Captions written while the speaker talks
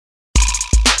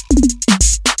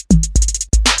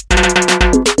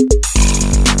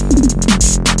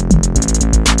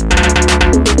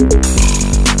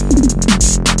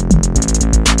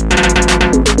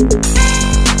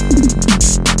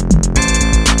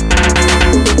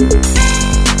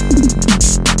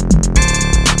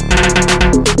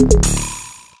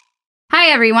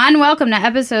everyone. Welcome to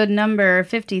episode number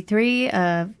 53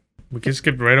 of... We can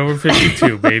skip right over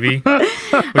 52, baby.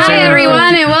 Hi,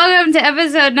 everyone, and welcome to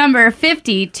episode number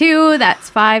 52.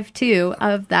 That's 5-2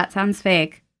 of That Sounds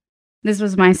Fake. This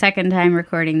was my second time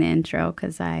recording the intro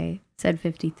because I said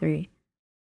 53.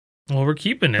 Well, we're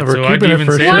keeping it, We're so I'd keeping it even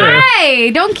for say sure. that. Why?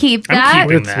 Don't keep that. I'm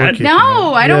keeping We're that. keeping No,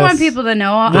 it. I don't Yes. want people to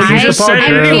know. This is I'm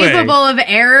your podcast. capable of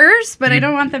errors, but I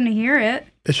don't want them to hear it.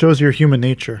 It shows your human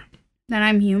nature. That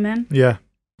I'm human. Yeah.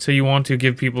 So you want to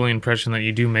give people the impression that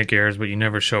you do make errors, but you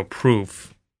never show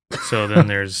proof. So then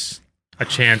there's a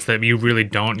chance that you really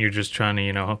don't. You're just trying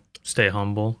to, stay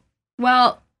humble.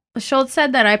 Well, Schultz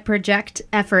said that I project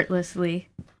effortlessly.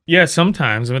 Yeah,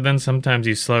 sometimes, but then sometimes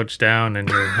you slouch down and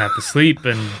you're half asleep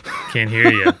and can't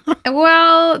hear you.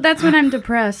 Well, that's when I'm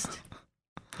depressed.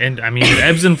 And I mean, it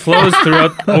ebbs and flows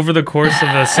throughout over the course of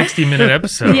a 60-minute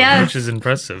episode, Yes. which is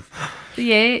impressive.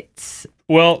 Yates.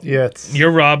 Well, Yeah. It's,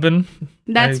 you're Robin.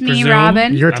 That's I me, presume.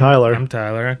 Robin. you're Tyler. I'm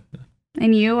Tyler.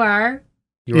 And you are?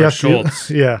 You are Yes, Schultz.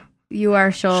 Yeah. You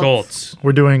are Schultz. Schultz.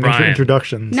 We're doing Brian.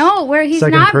 introductions. No, he's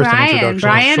Second not person Brian. introduction.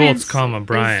 Brian Schultz, is, comma,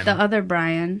 Brian. is the other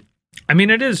Brian. I mean,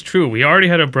 it is true. We already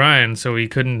had a Brian, so we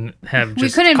couldn't have We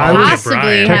just couldn't called it possibly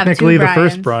Brian. have Technically two the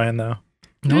first Brians. Brian, though.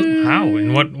 No, how?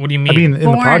 And what do you mean? I mean, in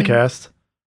Born. the podcast.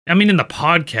 in the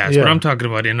podcast, Yeah. but I'm talking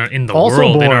about in the Also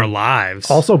world, in born. our lives.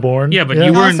 Also born. Yeah, but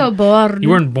you weren't. Also born. You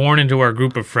weren't born into our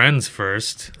group of friends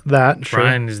first. That, sure.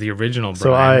 Brian is the original Brian.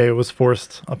 So I was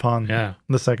forced upon Yeah.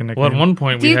 the second nickname. Well, at one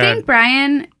point Do we you had. think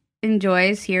Brian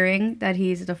enjoys hearing that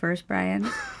he's the first Brian?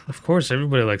 Of course,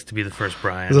 everybody likes to be the first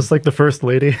Brian. Is this like the first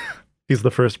lady? He's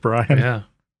the first Brian. Yeah.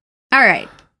 All right.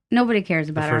 Nobody cares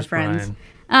The about our first friends. Brian.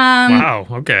 Um, Wow.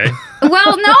 Okay.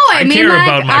 Well, no, I mean, care like,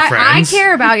 about my I friends.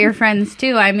 care about your friends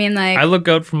too. I mean, like, I look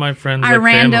out for my friends. our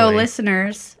like rando family.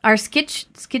 listeners, our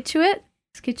Scituate?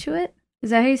 Is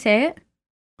that how you say it?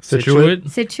 Situate.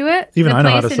 Situate? Even the I know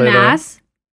how place to in say that. Mass.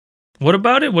 What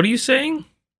about it? What are you saying?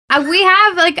 We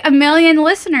have like 1 million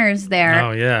listeners there.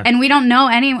 Oh yeah. And we don't know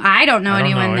any. I don't know I don't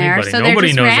anyone there, anybody. so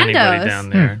Nobody they're knows just randos. anybody down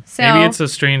there. So- Maybe it's a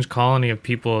strange colony of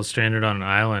people stranded on an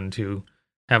island who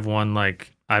have one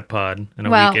like iPod and a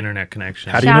Well, weak internet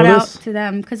connection. How do you Shout know out this? to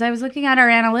them because I was looking at our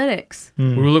analytics.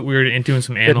 Hmm. we were doing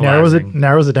some It analyzing.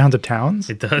 narrows it down to towns.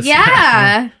 It does.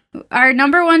 Yeah, our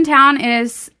number one town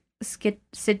is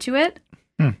Scituate.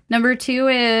 Hmm. Number 2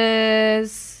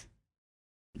 is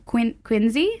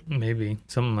Quincy. Maybe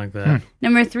something like that.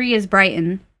 Number 3 is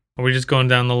Brighton. Are we just going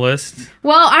down the list?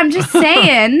 Well, I'm just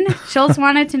saying. Schultz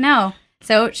wanted to know.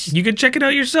 So You can check it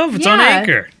out yourself. It's on Yeah.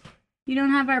 Anchor. you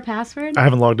don't have our password? I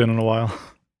haven't logged in a while.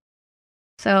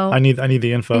 So I need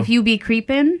the info. if you be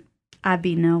creeping, I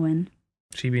be knowing.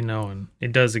 She be knowing.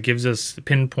 It does. It gives us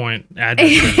pinpoint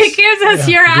addresses. It gives us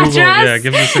your Google, address yeah, it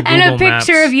gives us a and a Google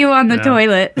picture Maps. of you on the Yeah.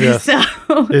 toilet. Yes. So,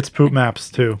 It's poop maps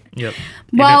too. Yep.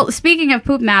 well, speaking of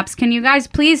poop maps, can you guys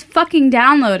please fucking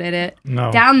download it?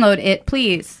 No, Download it,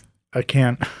 please. I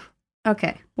can't.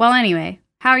 Okay. Well, anyway,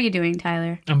 how are you doing,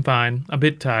 Tyler? I'm fine. A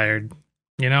bit tired.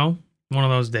 One of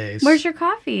those days. Where's your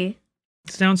coffee?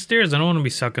 It's downstairs. I don't want to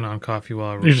be sucking on coffee while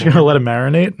I record. You're just gonna let it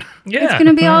marinate? Yeah. It's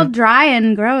gonna be all dry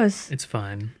and gross. It's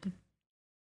fine.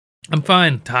 I'm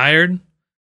fine. Tired.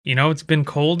 It's been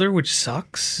colder, which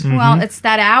sucks. Mhm. Well, it's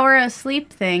that hour of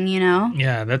sleep thing, you know?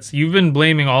 Yeah, you've been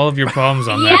blaming all of your problems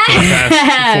on that for the past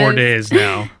Yes. 4 days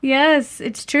now. Yes,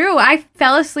 it's true. I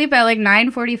fell asleep at like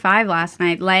 9:45 last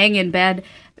night, laying in bed,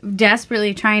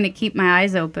 desperately trying to keep my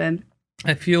eyes open.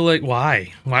 I feel like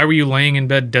why? Why were you laying in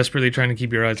bed desperately trying to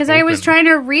keep your eyes open? Because I was trying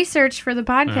to research for the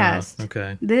podcast.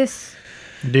 Okay. This.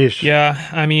 Dish. Yeah,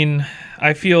 I mean,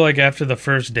 I feel like after the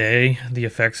first day, the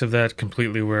effects of that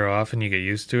completely wear off and you get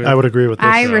used to it. I would agree with this.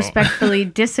 I so- respectfully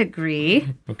disagree.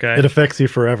 Okay. It affects you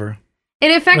forever. It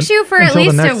affects you for at until the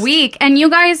least next- a week, and you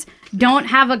guys don't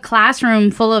have a classroom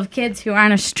full of kids who are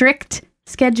on a strict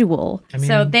schedule, I mean,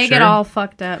 so they get sure. all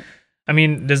fucked up. I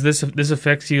mean, does this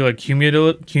affects you like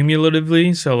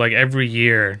cumulatively? So like every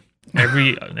year,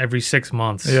 every 6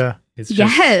 months. Yeah. It's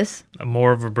just Yes,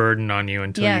 more of a burden on you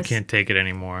until you Yes. can't take it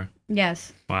anymore.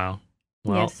 yes, Wow.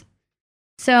 Well, yes.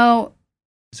 So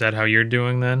is that how you're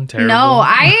doing then? Terrible. no,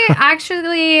 I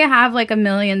actually have like 1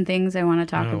 million things I want to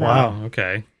talk Oh, about. wow.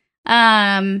 Okay.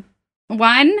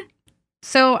 One,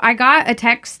 so I got a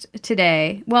text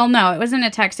today. Well, no, it wasn't a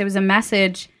text. It was a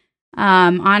message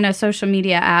on a social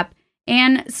media app.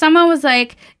 And someone was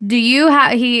like, do you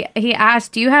have, he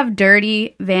asked, do you have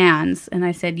dirty Vans? And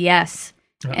I said, yes.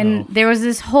 And there was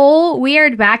this whole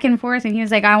weird back and forth, and he was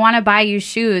like, "I want to buy you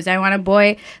shoes. I want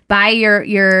to buy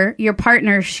your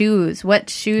partner's shoes. What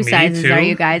shoe sizes too? are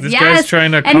you guys?" This yes, guy's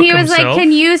trying to and cook he was himself? like,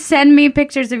 "Can you send me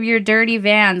pictures of your dirty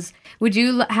Vans? Would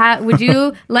you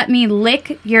let me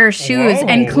lick your shoes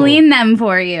and Whoa. clean them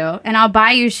for you, and I'll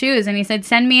buy you shoes?" And he said,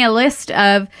 "Send me a list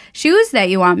of shoes that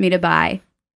you want me to buy,"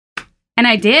 and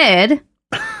I did.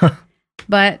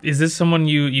 But Is this someone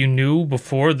you knew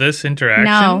before this interaction?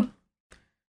 no.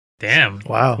 Damn.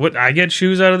 Wow. What, I get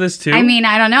shoes out of this too? I mean,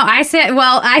 I don't know. I said,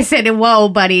 whoa,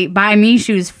 buddy, buy me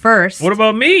shoes first. What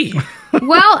about me?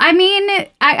 Well, I mean,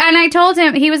 I told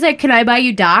him, he was like, "Can I buy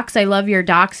you docs? I love your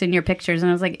docs and your pictures." And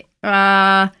I was like,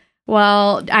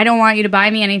 well, I don't want you to buy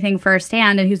me anything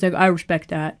firsthand. And he's like, "I respect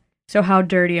that. So how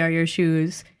dirty are your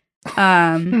shoes?"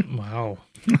 Wow.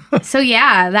 So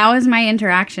yeah, that was my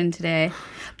interaction today.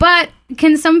 But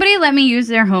can somebody let me use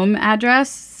their home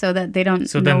address so that they don't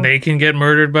So then know- they can get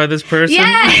murdered by this person?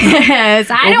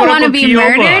 Yes, I Open don't up want a to be P.O.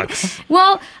 murdered. box.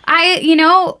 Well,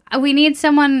 we need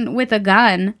someone with a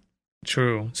gun.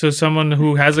 True. So someone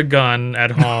who has a gun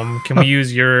at home, can we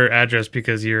use your address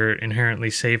because you're inherently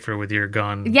safer with your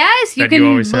gun? Yes, you That you can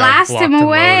always have blast him locked and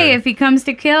away loaded. if he comes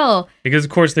to kill. Because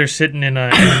of course they're sitting in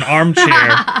an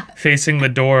armchair facing the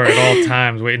door at all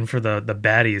times, waiting for the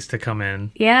baddies to come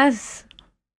in. Yes.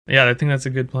 Yeah, I think that's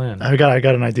a good plan. I got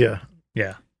an idea.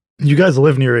 Yeah, You guys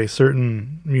live near a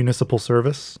certain municipal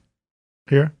service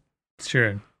here.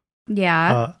 sure.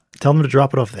 Yeah. Tell them to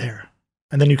drop it off there,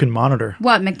 and then you can monitor.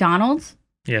 What, McDonald's?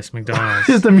 Yes, McDonald's.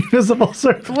 Is the municipal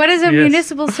service What does a Yes.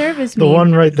 municipal service the mean?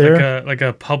 one right there? like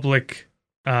a public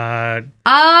Oh.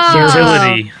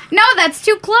 utility. No, that's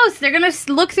too close. They're going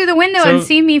to look through the window So- and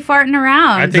see me farting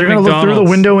around. I think They're gonna look through the McDonald's-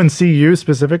 window and see you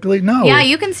specifically. No. Yeah,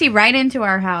 you can see right into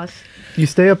our house. You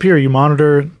stay up here. You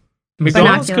monitor.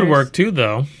 McDonald's could Binoculars. work too,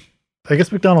 though. I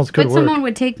guess McDonald's could But work. someone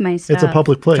would take my stuff. It's a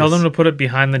public place. Tell them to put it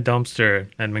behind the dumpster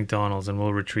at McDonald's, and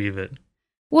we'll retrieve it.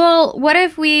 Well, what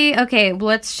if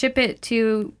let's ship it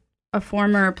to a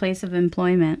former place of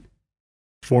employment.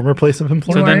 Former place of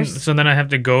employment. Yours. So then I have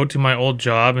to go to my old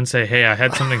job and say, "Hey, I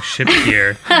had something shipped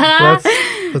here. That's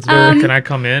very. Can I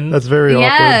come in?" That's very awkward.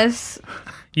 Yes.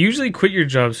 You usually quit your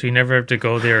job so you never have to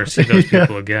go there or see those Yeah.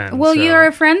 people again. Well, so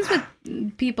you're friends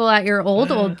with people at your old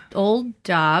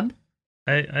job.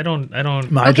 I don't.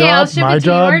 My Okay, I'll job. ship My it to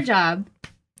job. your job.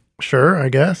 Sure, I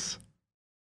guess.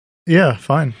 Yeah,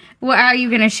 fine. Well, are you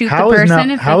going to shoot How the is person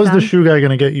now? if they How is the come? shoe guy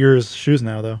going to get yours shoes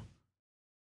now, though?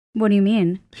 What do you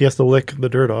mean? He has to lick the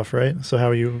dirt off, right? So how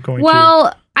are you going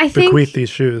Well, I to think bequeath these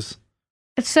shoes?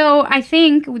 so. I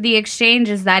think the exchange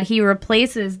is that he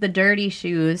replaces the dirty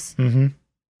shoes. Mm-hmm.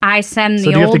 I send the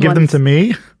So do you have old to give them ones. to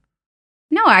me?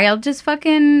 No, I'll just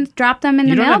fucking drop them in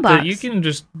You the don't have mailbox. to. You can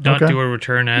just not Okay. do a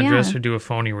return address Yeah. or do a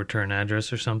phony return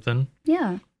address or something.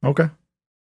 Yeah. Okay.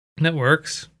 That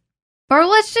works. Or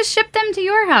let's just ship them to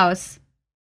your house.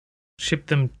 Ship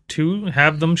them to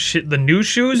have them ship the new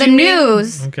shoes. The you mean?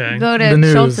 news. Okay. Go The to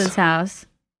news. Schultz's house.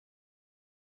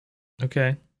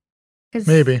 Okay. 'Cause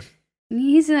Maybe.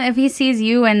 if he sees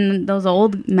you and those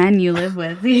old men you live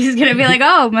with, he's gonna be like,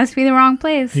 "Oh, must be the wrong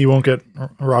place." He won't get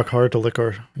rock hard to lick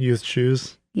our used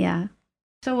shoes. Yeah.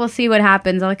 So we'll see what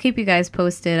happens. I'll keep you guys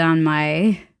posted on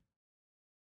my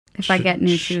if I get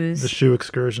new shoes. The shoe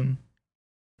excursion.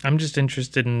 I'm just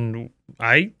interested in.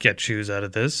 I get shoes out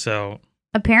of this, so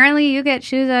Apparently, you get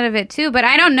shoes out of it too, but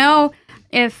I don't know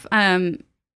if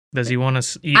does he want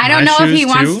to eat? I don't my know if he shoes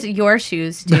wants too? your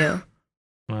shoes too.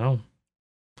 Wow.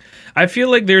 I feel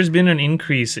like there's been an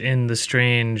increase in the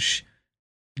strange,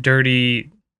 dirty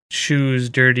shoes,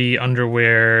 dirty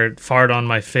underwear, fart on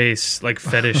my face, like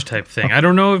fetish type thing. I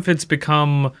don't know if it's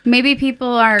become Maybe people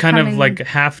are kind coming, of like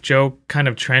half joke, kind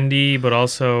of trendy, but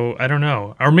also, I don't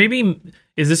know. Or maybe,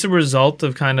 is this a result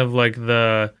of kind of like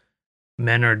the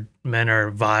men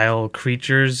are vile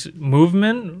creatures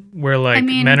movement where like I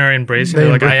mean, men are embracing They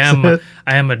they're like embrace it.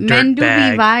 I am a dirt men do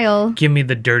bag. be vile. Give me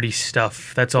the dirty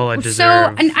stuff. That's all I So,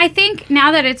 deserve. and I think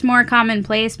now that it's more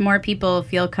commonplace, more people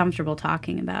feel comfortable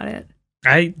talking about it.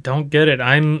 I don't get it.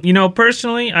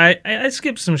 Personally, I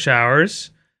skip some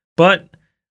showers, but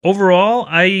overall,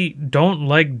 I don't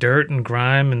like dirt and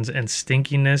grime and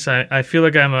stinkiness. I feel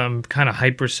like I'm kind of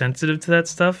hypersensitive to that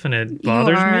stuff, and it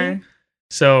bothers me.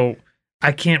 So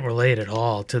I can't relate at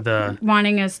all to the.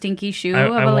 Wanting a stinky shoe I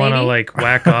of a want to lady. like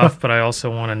whack off, but I also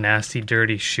want a nasty,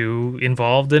 dirty shoe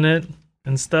involved in it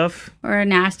and stuff, Or a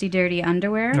nasty, dirty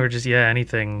underwear. or just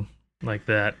anything like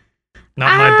that.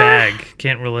 Not my bag.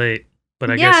 Can't relate. But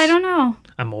I yeah, guess I don't know.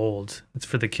 I'm old. It's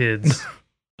for the kids.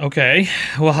 Okay.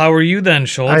 Well, how are you then,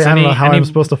 Schultz? I don't know how I'm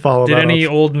supposed to follow Did that any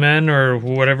up. old men or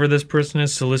whatever this person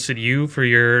is solicit you for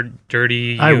your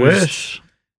dirty, I used wish.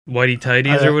 whitey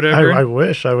tighties or whatever? I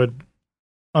wish I would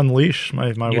unleash my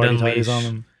You'd whitey unleash. tighties on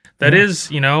them. That Yeah. is,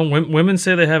 women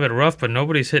say they have it rough, but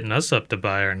nobody's hitting us up to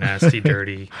buy our nasty,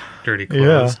 dirty clothes.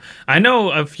 Yeah. I know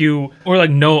a few, or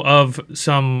like know of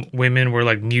some women where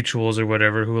like mutuals or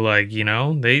whatever who like,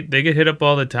 they get hit up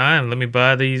all the time. Let me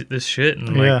buy this shit.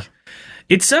 And like, Yeah.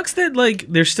 it sucks that like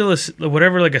there's still a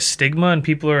stigma and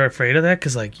people are afraid of that.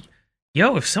 Cause like,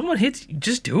 yo, if someone hits you,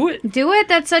 just do it. Do it.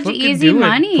 That's such Fucking easy do it.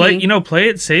 money. Play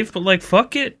it safe, but like,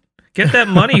 fuck it. Get that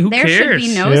money. Who there cares? should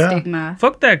be no Yeah. stigma.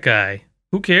 Fuck that guy.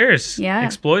 Who cares? Yeah.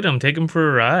 Exploit him. Take him for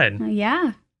a ride.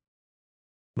 Yeah.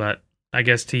 But I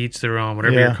guess to each their own,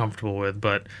 whatever Yeah. you're comfortable with.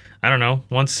 But I don't know.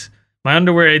 Once my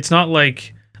underwear, it's not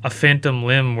like a phantom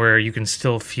limb where you can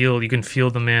feel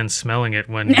the man smelling it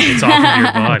when it's off of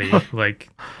your body. Like,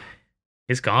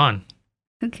 it's gone.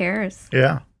 Who cares?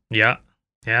 Yeah. Yeah.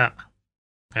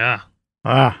 Ah.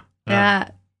 Yeah.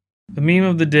 The meme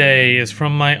of the day is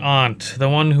from my aunt, the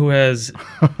one who has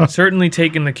certainly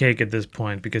taken the cake at this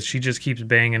point because she just keeps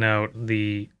banging out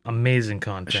the amazing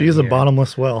content. She is a here.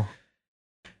 bottomless well.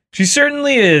 She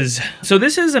certainly is. So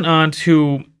this is an aunt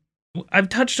who, I've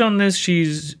touched on this,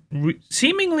 she's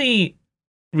seemingly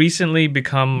recently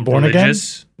become Born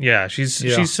religious. Yeah, she's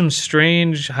Yeah. some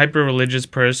strange, hyper-religious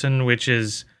person, which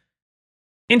is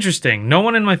interesting. No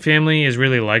one in my family is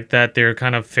really like that. They're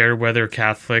kind of fair-weather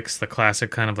Catholics, the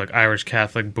classic kind of like Irish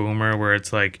Catholic boomer where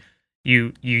it's like,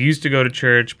 you used to go to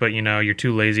church, but you're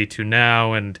too lazy to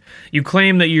now, and you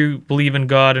claim that you believe in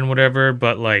God and whatever,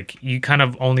 but like you kind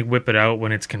of only whip it out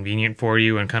when it's convenient for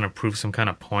you and kind of prove some kind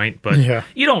of point, but Yeah.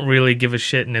 you don't really give a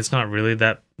shit, and it's not really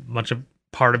that much a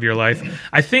part of your life.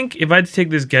 I think if I had to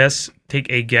take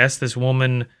a guess, this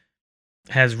woman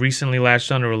has recently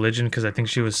latched onto religion because I think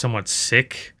she was somewhat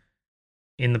sick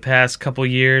in the past couple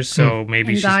years, so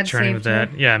maybe And she's God turning with saved her.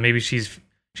 that. Yeah, maybe she's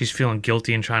feeling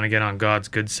guilty and trying to get on God's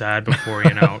good side before,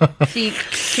 She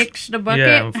kicks the bucket.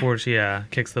 yeah, before she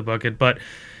kicks the bucket. But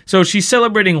so she's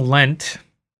celebrating Lent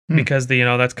because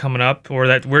that's coming up, or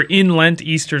that we're in Lent.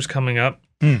 Easter's coming up.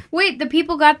 Wait, the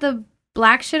people got the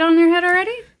black shit on their head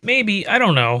already? Maybe, I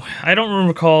don't know. I don't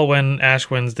recall when Ash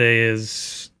Wednesday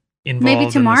is involved. Maybe in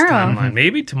this tomorrow. timeline.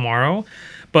 Maybe tomorrow.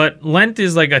 But Lent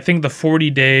is like I think the 40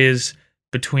 days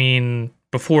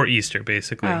before Easter,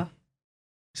 basically. Oh.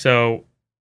 So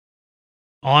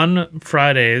on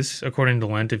Fridays, according to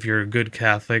Lent, if you're a good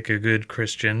Catholic, a good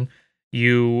Christian,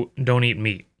 you don't eat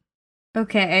meat.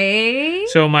 Okay.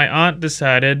 So my aunt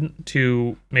decided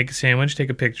to make a sandwich, take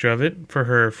a picture of it for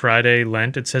her Friday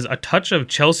Lent. It says, a touch of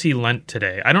Chelsea Lent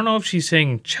today. I don't know if she's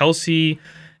saying Chelsea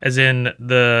as in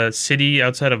the city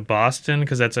outside of Boston,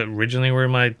 because that's originally where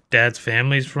my dad's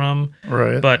family's from.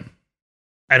 Right. But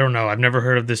I don't know. I've never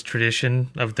heard of this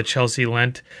tradition of the Chelsea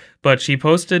Lent. But she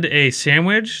posted a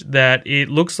sandwich that it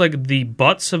looks like the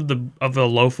butts of a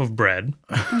loaf of bread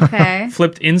Okay.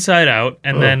 flipped inside out,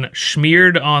 and then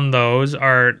smeared on those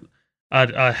are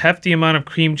a hefty amount of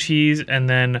cream cheese and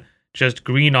then just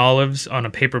green olives on a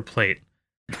paper plate.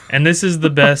 And this is the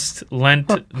best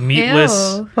Lent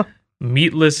meatless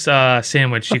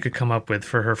sandwich you could come up with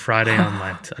for her Friday on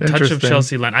Lent. A touch of Interesting.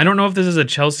 Chelsea Lent. I don't know if this is a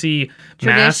Chelsea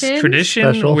mass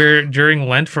tradition Special. where during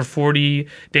Lent for 40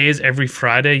 days every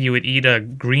Friday you would eat a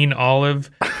green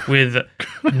olive with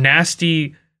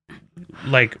nasty,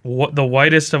 like the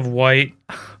whitest of white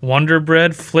Wonder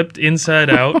Bread flipped inside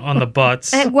out on the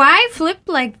butts. Why flip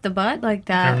like the butt like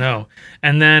that? I don't know.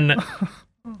 And then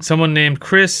someone named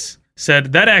Chris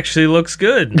said, that actually looks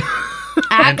good.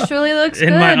 Actually looks good.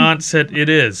 And my aunt said it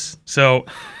is. So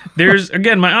there's,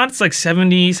 again, my aunt's like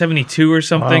 70, 72 or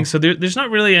something. Wow. So there's not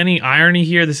really any irony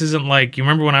here. This isn't like, you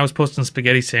remember when I was posting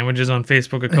spaghetti sandwiches on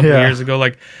Facebook a couple years ago?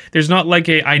 Like, there's not like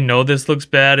I know this looks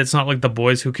bad. It's not like the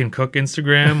Boys Who Can Cook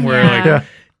Instagram where Yeah. like,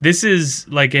 this is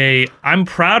like I'm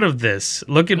proud of this.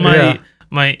 Look at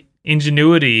my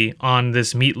ingenuity on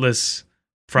this meatless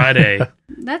Friday.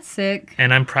 That's sick.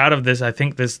 And I'm proud of this. I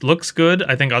think this looks good.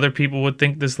 I think other people would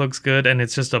think this looks good. And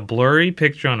it's just a blurry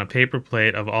picture on a paper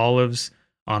plate of olives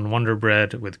on Wonder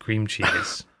Bread with cream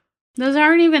cheese. Those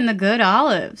aren't even the good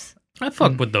olives. I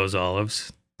fuck with those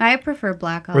olives. I prefer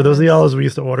black olives. Were those the olives we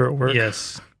used to order at work?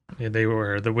 Yes. Yeah, they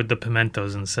were. With the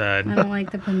pimentos inside. I don't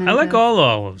like the pimento. I like all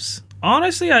olives.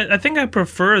 Honestly, I think I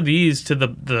prefer these to the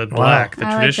black, the I like the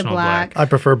traditional black. I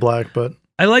prefer black, but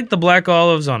I like the black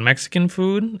olives on Mexican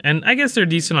food, and I guess they're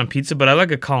decent on pizza, but I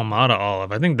like a Kalamata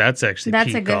olive. I think that's actually That's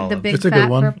peak a good, olive. the big It's a fat good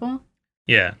one. purple.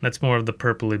 Yeah, that's more of the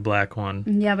purpley black one.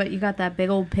 Yeah, but you got that big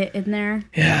old pit in there.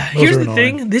 Yeah, Those here's are the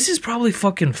annoying. thing. This is probably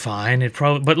fucking fine. It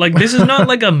probably, but like, this is not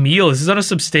like a meal. This is not a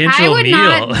substantial I would meal.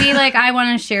 not be like, I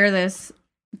want to share this.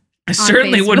 I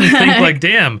certainly Facebook. wouldn't think like,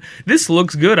 damn, this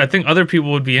looks good. I think other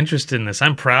people would be interested in this.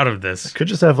 I'm proud of this. Could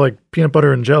just have like peanut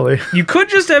butter and jelly. You could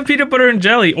just have peanut butter and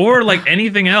jelly, or like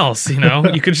anything else. You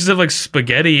know, you could just have like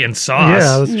spaghetti and sauce.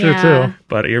 Yeah, that's true Yeah. too.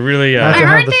 But you're really, Have to have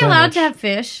Aren't the they allowed sandwich. to have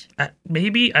fish?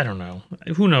 maybe I don't know.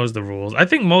 Who knows the rules? I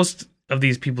think most of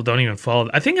these people don't even follow.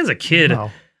 I think as a kid.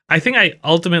 No. I think I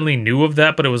ultimately knew of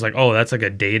that, but it was like, oh, that's like a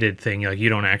dated thing. Like, you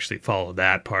don't actually follow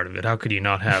that part of it. How could you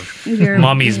not have Your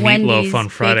mommy's Wendy's meatloaf on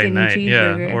Friday bacon night?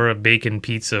 Yeah, cheeseburger. or a bacon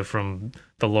pizza from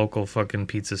the local fucking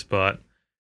pizza spot.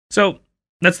 So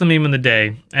that's the meme of the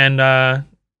day, and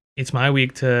it's my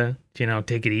week to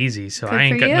take it easy. So Good I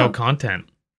ain't for got no you. content.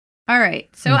 All right.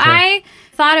 So Okay. I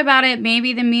thought about it,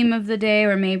 maybe the meme of the day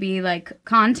or maybe like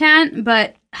content,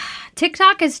 but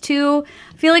TikTok is I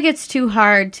feel like it's too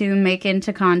hard to make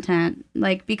into content,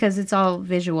 like because it's all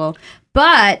visual.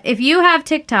 But if you have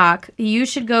TikTok, you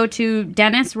should go to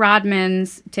Dennis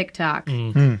Rodman's TikTok.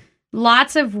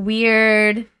 Lots of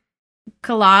weird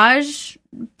collage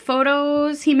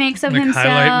photos he makes of Like himself.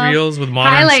 highlight reels with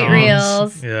modern Highlight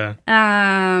songs. reels.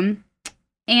 Yeah.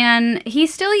 And he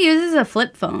still uses a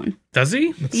flip phone. Does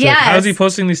he? Yes. How's he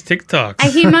posting these TikToks?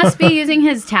 He must be using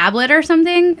his tablet or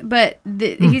something, but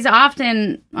he's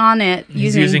often on it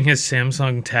He's using his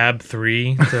Samsung Tab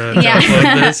 3 to Yeah.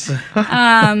 upload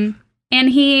this. and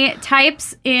he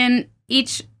types in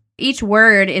each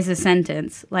word is a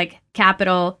sentence, like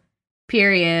capital,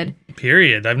 period.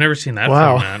 Period. I've never seen that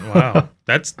Wow. format. Wow.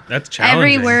 That's challenging.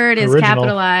 Every word is Original.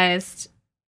 capitalized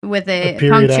with A a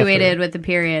period punctuated after. with a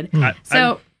period. I-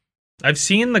 So I've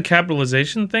seen the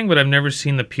capitalization thing, but I've never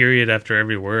seen the period after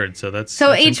every word. So that's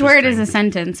each word is a interesting.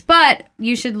 sentence, but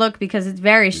you should look because it's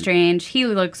very strange. He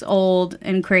looks old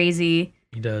and crazy.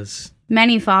 He does.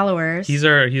 Many followers. He's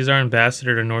our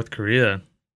ambassador to North Korea.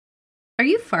 Are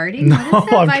you farting? No, what is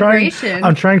that I'm vibration?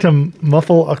 I'm trying to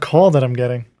muffle a call that I'm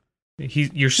getting. You're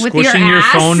With your squishing your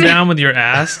ass? phone down with your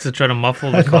ass to try to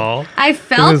muffle the call. I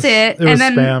felt was, it, was and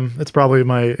then spam. It's probably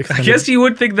my I extended. guess you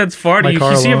would think that's farting. My You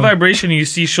car see a alarm. vibration and you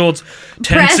see Schultz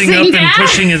tensing Pressing up and down.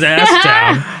 pushing his ass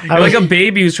down. You're was- like a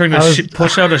baby who's trying to I was-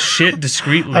 push out a shit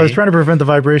discreetly. I was trying to prevent the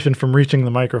vibration from reaching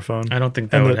the microphone. I don't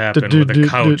think that And would the happen with a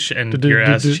couch and your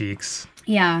ass cheeks.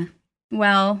 yeah.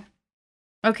 Well,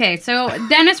 okay. So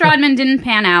Dennis Rodman didn't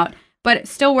pan out, but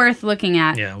it's still worth looking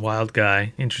at. Yeah, wild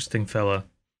guy. Interesting fella.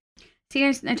 See,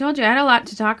 I told you I had a lot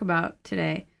to talk about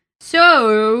today.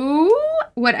 So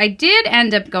what I did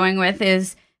end up going with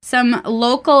is some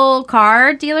local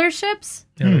car dealerships.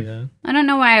 Oh, yeah. I don't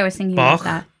know why I was thinking Bach? about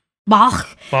that.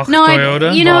 Bach. Bach No,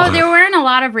 Toyota? you know, Bach. there weren't a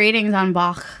lot of ratings on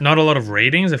Bach. Not a lot of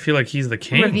ratings. I feel like he's the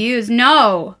king. Reviews.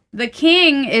 No, the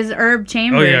king is Herb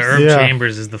Chambers. Oh, yeah. Herb Yeah.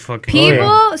 Chambers is the fucking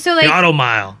People, so The like, Auto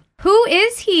Mile. who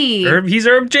is he? He's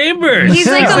Herb Chambers. He's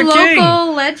like He's a the king.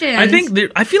 local legend. I think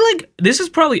I feel like this is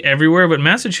probably everywhere, but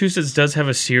Massachusetts does have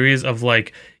a series of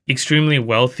like extremely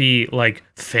wealthy like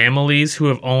families who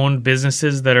have owned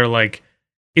businesses that are like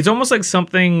it's almost like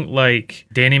something like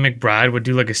Danny McBride would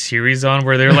do like a series on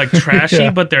where they're like trashy, Yeah.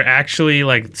 but they're actually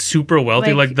like super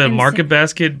wealthy, Like like the insane. Market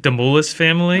Basket Demoulas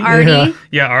family. RD,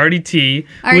 Yeah, RDT.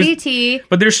 who's- RDT,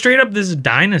 But they're straight up this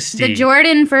dynasty. the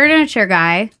Jordan furniture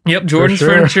guy, Yep, Jordan's sure.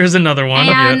 Furniture is another one.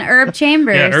 and Yeah. Herb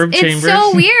Chambers. Yeah, Herb it's Chambers.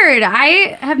 so weird.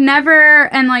 I have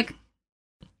never, and like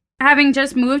having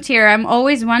just moved here, I'm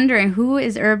always wondering who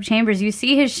is Herb Chambers. You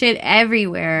see his shit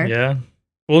everywhere. Yeah.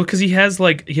 Well, because he has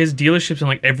dealerships in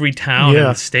like every town in Yeah.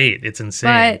 the state. It's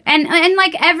insane. But and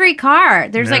like every car,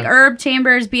 there's like Yeah. Herb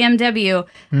Chambers, BMW,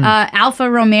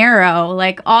 Alfa Romero,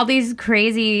 like all these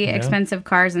crazy Yeah. expensive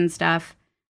cars and stuff.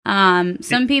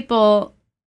 Some people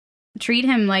treat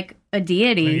him like a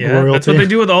deity. Yeah, that's Royalty. what they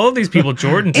do with all of these people.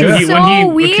 Jordan too. It's When he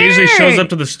so occasionally shows weird. up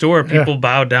to the store, people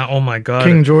bow down. Oh my god,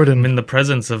 King I'm Jordan. in the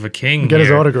presence of a king. Get his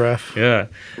here. autograph. Yeah,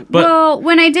 but Well,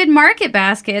 when I did Market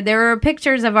Basket, there were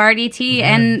pictures of RDT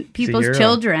and people's hero.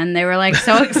 children. They were like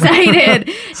so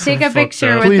excited. Take a fucked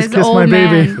picture up. with Please this kiss old my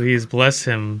baby. man. please bless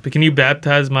him. But can you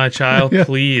baptize my child, Yeah.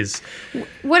 please?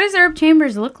 What does Herb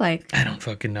Chambers look like? I don't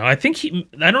fucking know. I think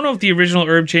I don't know if the original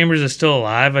Herb Chambers is still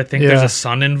alive. I think there's Yeah. a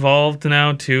son involved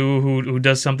now too, who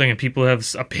does something, and people have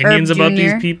opinions Herb about Jr.?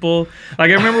 these people.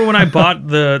 Like I remember when I bought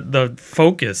the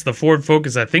Focus, the Ford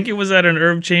Focus. I think it was at an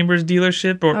Herb Chambers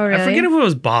dealership, or Oh, really? I forget if it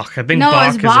was Bach. I think No, Bach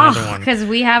it's is another Bach one. because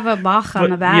we have a Bach on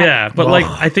the back. Yeah, but Bach. like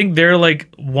I think they're like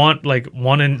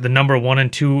one in the number 1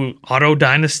 and 2 auto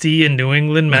dynasty in New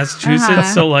England, Massachusetts. Uh-huh.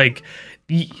 So like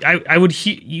I would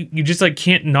you just like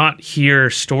can't not hear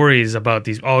stories about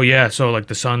these. Oh yeah, so like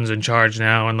the son's in charge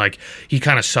now, and like he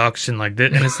kind of sucks, and like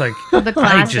and it's like The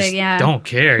classic, I just yeah. don't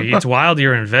care. It's wild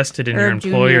you're invested in your Herb Jr.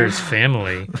 employer's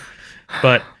family,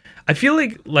 but I feel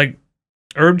like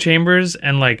Herb Chambers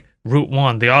and like Route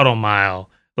 1, the Auto Mile.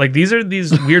 Like these are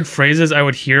these weird phrases I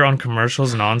would hear on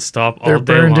commercials nonstop all They're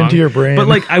day burned long. into your brain. But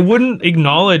like I wouldn't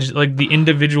acknowledge like the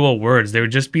individual words. They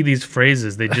would just be these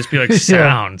phrases. They'd just be like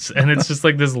sounds. And it's just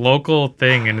like this local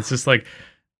thing. And it's just like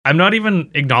I'm not even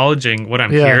acknowledging what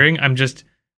I'm hearing.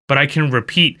 But I can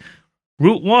repeat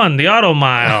Route 1, the Auto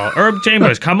Mile, Herb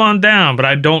Chambers, come on down. But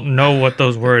I don't know what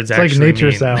those words it's actually like nature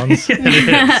mean. sounds. Yeah,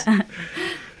 it is.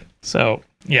 So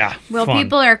yeah. Well, fun.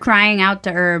 people are crying out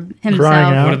to Herb himself.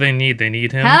 Crying out. What do they need? They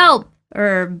need him. Help,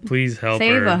 Herb. Please help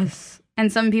Save Herb. us.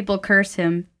 And some people curse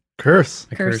him. Curse.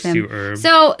 I Curse curse him. you, Herb.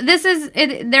 So this is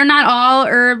it. They're not all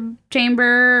Herb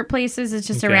Chamber places. It's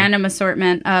just a Okay. random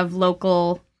assortment of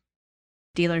local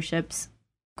dealerships.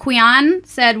 Quian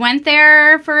said, went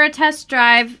there for a test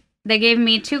drive. They gave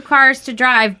me 2 cars to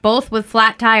drive, both with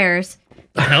flat tires.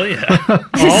 Hell yeah.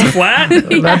 All flat?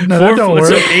 That, no, that don't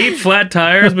So work. 8 flat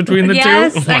tires between the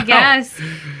Yes, two? I Wow. guess.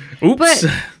 Oops.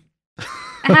 But-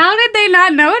 How did they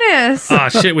not notice? Ah,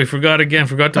 shit, we forgot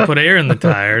to put air in the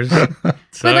tires. But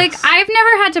like, I've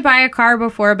never had to buy a car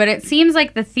before, but it seems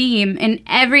like the theme in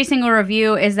every single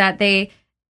review is that they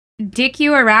dick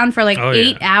you around for like Oh,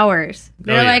 8 yeah. hours.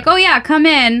 They're yeah. like, oh yeah, come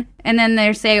in. And then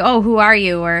they say, oh, who are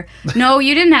you? Or no,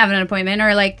 you didn't have an appointment.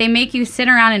 Or like they make you sit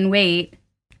around and wait.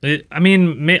 I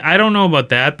mean, I don't know about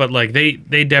that, but like they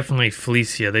definitely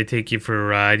fleece you. They take you for a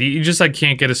ride. You just like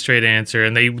can't get a straight answer,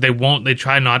 and they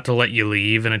try not to let you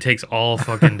leave, and it takes all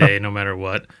fucking day, no matter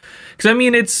what. Because I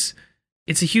mean, it's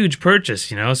a huge purchase,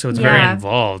 you know, so it's very Yeah.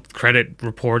 involved. Credit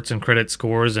reports and credit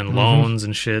scores and loans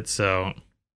and shit. So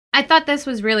I thought this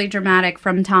was really dramatic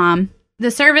from Tom. The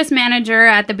service manager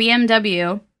at the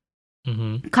BMW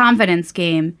confidence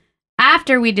game.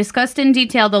 After we discussed in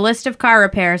detail the list of car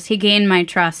repairs, he gained my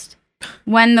trust.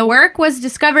 When the work was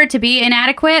discovered to be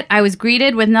inadequate, I was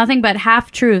greeted with nothing but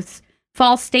half-truths,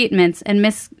 false statements, and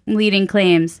misleading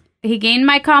claims. He gained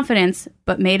my confidence,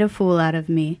 but made a fool out of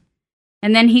me.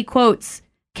 And then he quotes,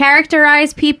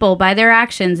 characterize people by their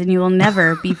actions, and you will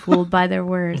never be fooled by their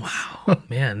words. wow,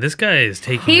 man, this guy is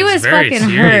taking He this was very fucking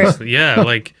seriously. Yeah,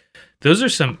 like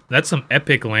that's some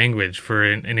epic language for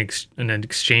an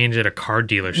exchange at a car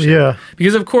dealership. Yeah.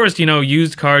 Because of course, you know,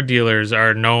 used car dealers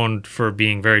are known for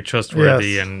being very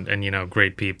trustworthy Yes. and you know,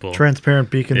 great people. Transparent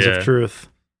beacons Yeah. of truth.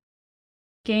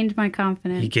 Gained my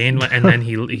confidence. He gained my, and then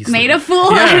he Made a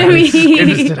fool Yeah, out of me.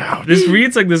 Spaced it out. This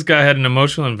reads like this guy had an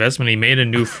emotional investment. He made a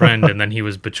new friend and then he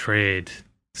was betrayed.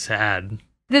 Sad.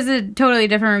 This is a totally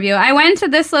different review. I went to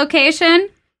this location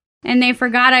and they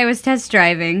forgot I was test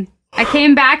driving. I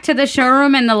came back to the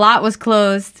showroom and the lot was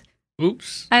closed.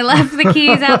 Oops. I left the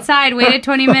keys outside, waited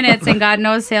 20 minutes, and got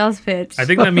no sales pitch. I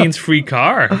think that means free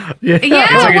car. Yeah, It's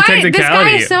like a why? This guy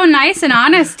technicality. is so nice and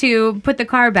honest to put the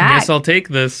car I back. guess I'll take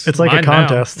this. It's like a Mine now.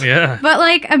 contest. Yeah. But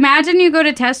like, imagine you go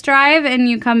to test drive and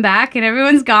you come back and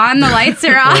everyone's gone, the lights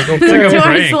are off, the It's like a door's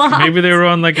prank. locked. Maybe they were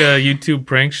on like a YouTube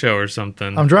prank show or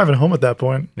something. I'm driving home at that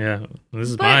point. Yeah. This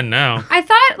is But- mine now. I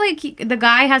thought like the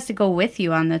guy has to go with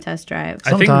you on the test drive.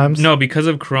 I think Sometimes. no, because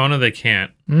of Corona they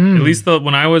can't. Mm. At least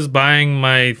when I was buying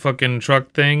my fucking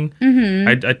truck thing, Mm-hmm.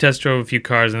 I test drove a few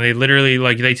cars, and they literally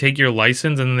like they take your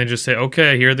license and then they just say,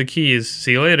 "Okay, here are the keys.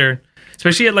 See you later."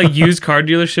 Especially at like used car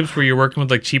dealerships where you're working with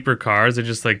like cheaper cars, they're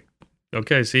just like,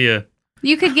 "Okay, see ya."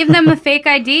 You could give them a fake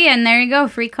ID and there you go,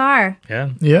 free car.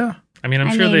 Yeah, Yeah. I mean, I'm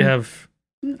I sure they mean- have.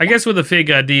 I guess with a fake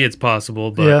ID, it's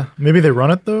possible, but Yeah. Maybe they run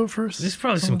it though first. there's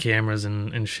probably some cameras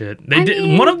and shit. They I did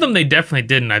mean- one of them. They definitely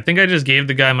didn't. I think I just gave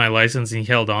the guy my license and he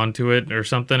held on to it or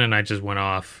something, and I just went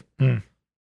off.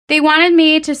 They wanted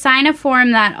me to sign a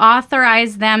form that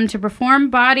authorized them to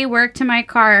perform body work to my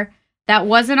car that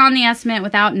wasn't on the estimate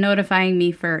without notifying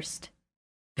me first.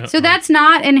 So Uh-oh. that's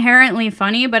not inherently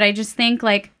funny, but I just think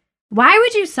like, why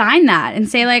would you sign that and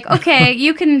say like, okay,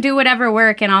 you can do whatever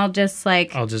work and I'll just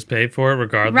like, I'll just pay for it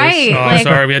regardless. Right, Oh, like-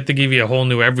 sorry, we have to give you a whole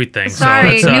new everything.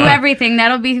 sorry, so new it's, everything.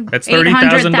 That'll be that's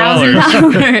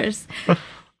 $800,000.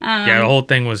 Yeah, the whole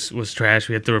thing was trash.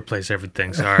 We had to replace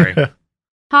everything. Sorry.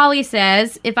 Holly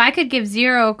says, if I could give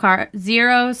zero cars.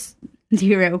 Zero.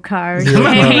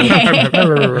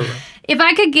 If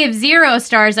I could give 0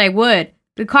 stars, I would.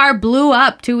 The car blew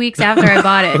up 2 weeks after I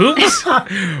bought it. Oops.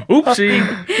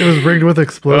 Oopsie. It was rigged with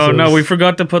explosives. Oh no, we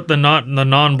forgot to put the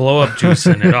non blow up juice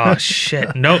in it. Oh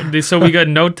shit. No, so we got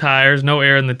no tires, no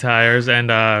air in the tires, and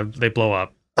they blow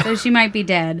up. So she might be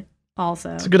dead.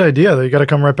 also. It's a good idea. Though. You got to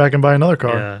come right back and buy another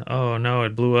car. Yeah. Oh no,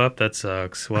 it blew up. That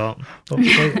sucks. Well, Oh,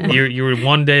 you were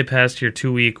 1 day past your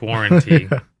 2-week warranty.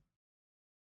 Yeah.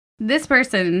 This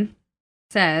person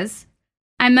says,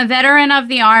 I'm a veteran of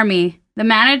the Army. The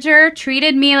manager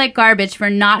treated me like garbage for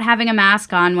not having a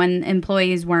mask on when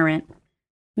employees weren't.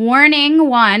 Warning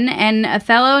 1, and a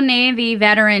fellow Navy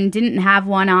veteran didn't have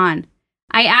one on.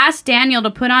 I asked Daniel to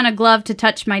put on a glove to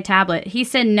touch my tablet. He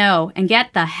said no, and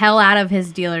get the hell out of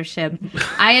his dealership.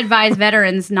 I advise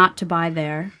veterans not to buy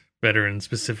there. Veteran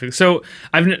specific. So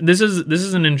this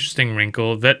is an interesting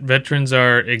wrinkle. Veterans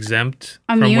are exempt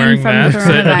from Immune wearing from masks.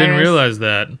 I didn't coronavirus. realize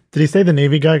that. Did he say the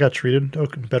Navy guy got treated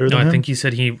better No, than him? I think he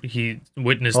said he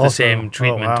witnessed the Also. same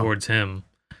treatment Oh, wow. towards him.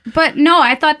 But no,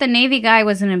 I thought the Navy guy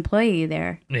was an employee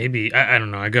there. Maybe I don't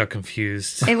know. I got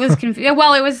confused. It was confusing.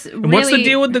 Well, it was really... What's the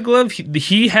deal with the glove?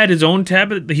 He had his own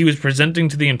tablet that he was presenting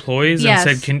to the employees Yes.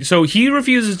 and said, so he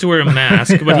refuses to wear a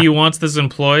mask, but he wants this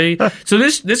employee. So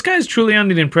this guy's truly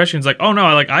under the impression, it's like, oh no,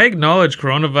 I acknowledge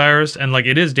coronavirus and like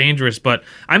it is dangerous, but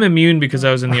I'm immune because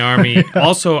I was in the Army.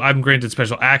 Also, I'm granted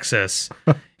special access.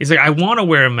 He's like, I want to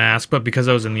wear a mask, but because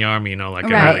I was in the Army, like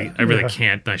Right. I really Yeah.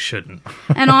 can't and I shouldn't.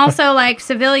 And also, like,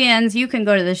 civilians, you can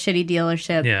go to the shitty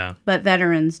dealership, Yeah. but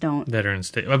veterans don't. Veterans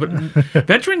Day. But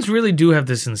veterans really do have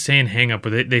this insane hang up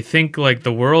where they think like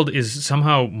the world is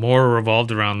somehow more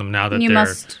revolved around them now that You they're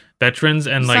must veterans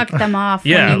and like suck them off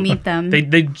yeah, when you meet them.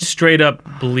 they straight up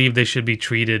believe they should be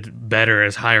treated better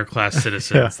as higher class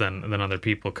citizens than other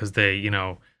people because they,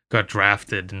 got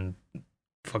drafted in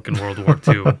fucking World War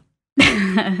II.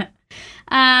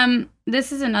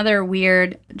 This is another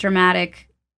weird, dramatic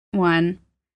one.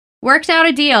 Worked out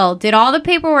a deal, did all the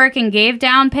paperwork and gave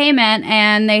down payment,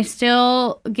 and they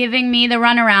still giving me the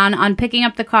runaround on picking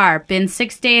up the car. Been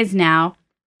 6 days now.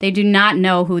 They do not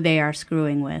know who they are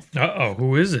screwing with. Uh-oh,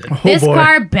 who is it? Oh, This boy.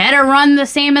 car better run the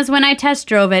same as when I test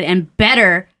drove it, and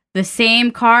better the same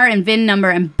car and VIN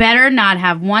number, and better not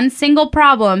have one single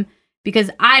problem,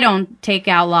 because I don't take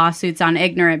out lawsuits on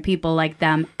ignorant people like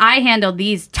them. I handle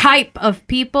these type of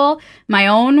people my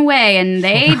own way, and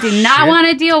they do not shit. want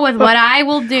to deal with what I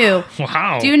will do.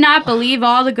 Wow. Do not believe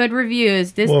all the good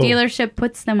reviews. This Whoa. dealership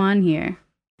puts them on here.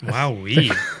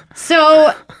 Wowee.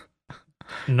 So,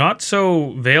 Not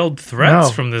so veiled threats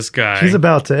No. from this guy. He's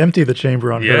about to empty the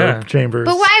chamber on Yeah. her chambers.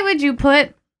 but why would you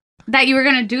put that you were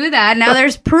going to do that? Now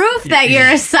there's proof that you're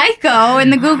a psycho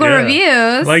in the Google Yeah.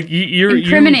 reviews. Like you're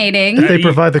Incriminating. If they you-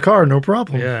 provide the car, no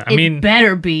problem. Yeah, I It mean,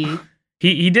 better be.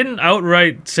 he didn't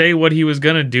outright say what he was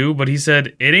gonna do, but he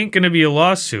said it ain't gonna be a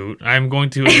lawsuit. I'm going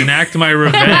to enact my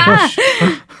revenge.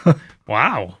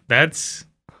 Wow, that's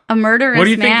A murderous what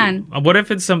do you man. think? What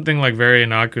if it's something like very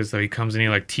innocuous though? He comes and he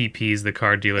like TPs the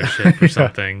car dealership or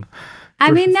something.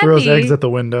 I mean, that'd throws be eggs at the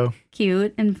window.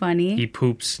 cute and funny. He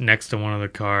poops next to one of the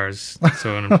cars,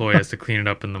 so an employee has to clean it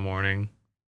up in the morning.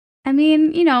 I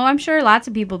mean, I'm sure lots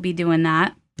of people be doing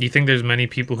that. Do you think there's many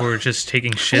people who are just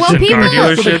taking shits Well, in people car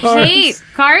dealerships? Cars. hate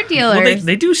car dealers. Well,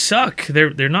 they do suck.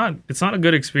 They're not. It's not a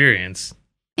good experience.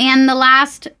 And the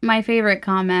last, my favorite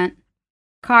comment,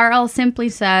 Carl simply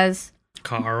says,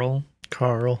 Carl.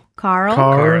 Carl. Carl?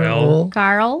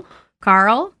 Carl?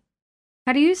 Carl?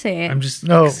 How do you say it? I'm just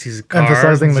No, 'cause he's a car,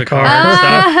 emphasizing he's the a car car. and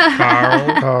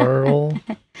stuff. Carl. Carl.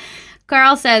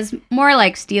 Carl says, more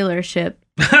like stealership.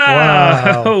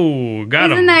 Wow. Oh, got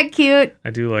him. Isn't that cute?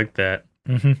 I do like that.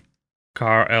 hmm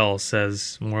Carl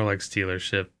says more like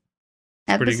stealership.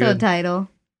 pretty Episode good. title.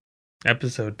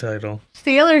 Episode title.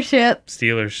 Stealership.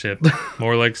 Stealership.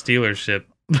 More like stealership.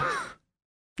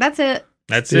 That's it.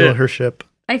 That's Steal it. her ship.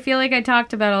 I feel like I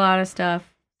talked about a lot of stuff.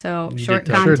 So, You short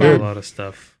did talk Sure about content. did. a lot of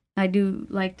stuff. I do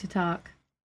like to talk.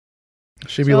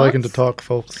 She be Schultz? liking to talk,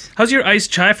 folks. How's your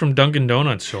iced chai from Dunkin'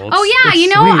 Donuts, Schultz? Oh, yeah.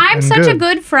 It's I'm sweet such and a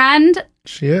good. good friend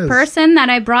She is. person that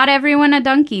I brought everyone a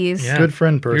Dunkies. Yeah. Good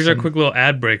friend person. Here's our quick little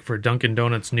ad break for Dunkin'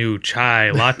 Donuts' new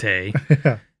chai latte.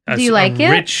 Yeah. Do you like it?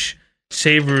 Rich,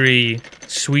 savory,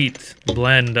 sweet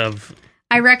blend of.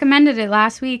 I recommended it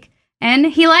last week, and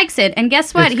he likes it. And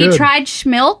guess what? It's He good. tried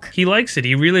Schmilk, He likes it.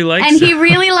 He really likes and it. he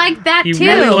really liked that He too.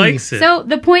 really likes it. So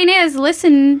the point is,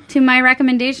 listen to my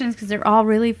recommendations because they're all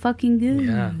really fucking good.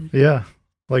 Yeah. Yeah.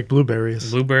 Like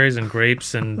blueberries. Blueberries and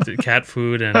grapes and cat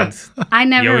food, and I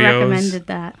never Yo-yos. recommended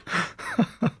that.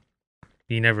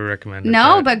 he never recommended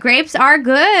No, that. but grapes are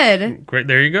good. Great,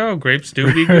 there you go. Grapes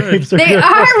do be good. Grapes are They good.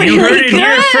 are really You heard it good.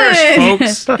 here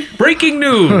first, folks. Breaking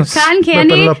news. Cotton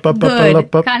candy, good.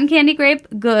 Ba-ba-da-ba-ba-ba-ba-ba. Cotton candy grape,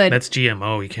 good. That's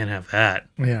GMO. You can't have that.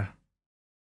 Yeah.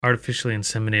 Artificially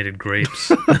inseminated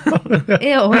grapes.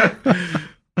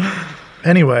 Ew.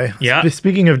 Anyway. Yeah.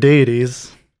 Speaking of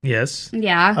deities, Yes.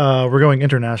 Yeah. we're going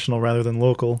international rather than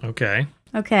local. Okay.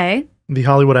 Okay. The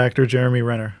Hollywood actor Jeremy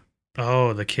Renner.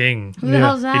 Oh, the king. Who the Yeah.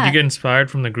 hell's that? Did you get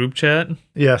inspired from the group chat?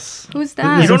 Yes. Who's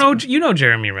that? You don't know. You know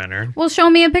Jeremy Renner. Well, show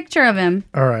me a picture of him.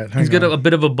 All right. He's hang got on. a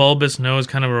bit of a bulbous nose,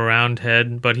 kind of a round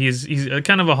head, but he's a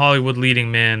kind of a Hollywood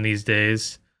leading man these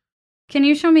days. Can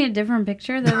you show me a different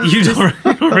picture? That You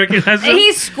don't recognize him?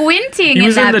 He's squinting He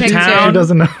was in in that the picture. town. She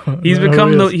doesn't know. He's know who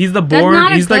become he the is. he's the That's Bourne.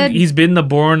 not a He's like good- he's been the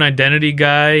Bourne Identity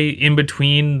guy in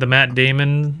between the Matt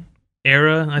Damon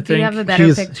era. I Do you have a think.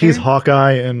 better picture? He's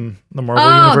Hawkeye in the Marvel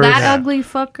Oh, universe. that ugly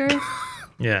fucker.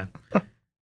 Yeah. Yes,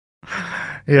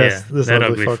 Yeah, this that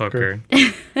ugly, ugly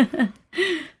fucker.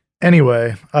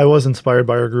 Anyway, I was inspired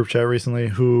by our group chat recently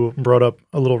who brought up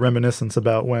a little reminiscence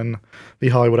about when the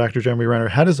Hollywood actor Jeremy Renner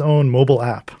had his own mobile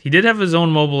app. He did have his own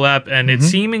mobile app, and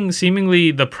Mm-hmm. it's seemingly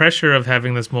the pressure of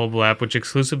having this mobile app, which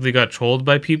exclusively got trolled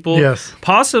by people, Yes.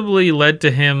 possibly led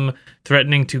to him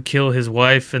threatening to kill his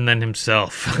wife and then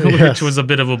himself, which Yes. was a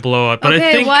bit of a blow up. But Okay,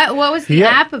 I think what was the He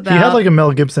app had, about? he had like a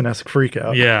Mel Gibson-esque freak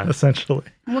out. Yeah. Essentially.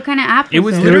 What kind of app it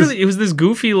was it? literally it was this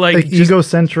goofy Like just,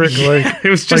 egocentric, like it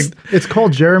was just like it's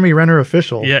called Jeremy Renner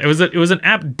Official. yeah, it was an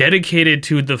app dedicated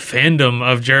to the fandom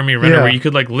of Jeremy Renner, Yeah. where you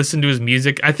could like listen to his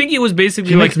music. I think it was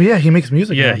basically He like makes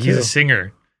music. yeah, now, he's too. a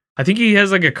singer. I think he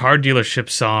has like a car dealership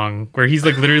song where he's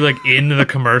like literally like in the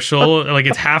commercial, like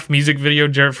it's half music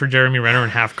video for Jeremy Renner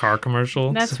and half car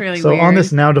commercial. That's really So weird. on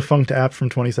this now defunct app from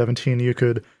 2017, you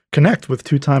could connect with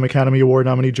two-time Academy Award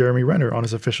nominee Jeremy Renner on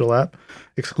his official app,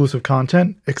 exclusive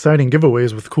content, exciting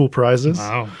giveaways with cool prizes,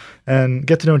 Wow. and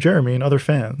get to know Jeremy and other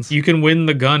fans. You can win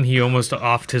the gun he almost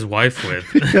offed his wife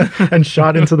with. And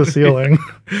shot into the ceiling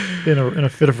in a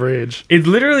fit of rage. It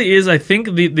literally is, I think,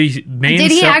 the main...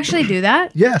 Did he actually do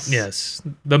that? Yes. Yes.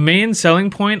 The main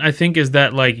selling point, I think, is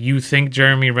that, like, you think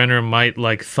Jeremy Renner might,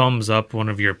 like, thumbs up one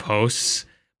of your posts,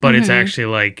 but it's actually,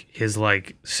 like, his,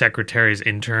 like, secretary's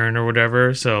intern or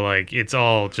whatever. So, like, it's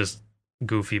all just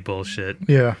goofy bullshit.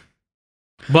 Yeah.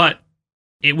 But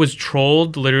it was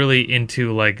trolled literally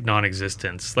into, like,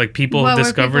 non-existence. Like, people What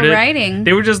discovered were people it. writing?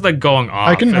 They were just, like, going off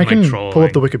I can and, I can like, trolling. pull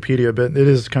up the Wikipedia bit. It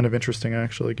is kind of interesting,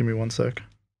 actually. Give me one sec.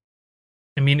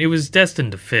 I mean, it was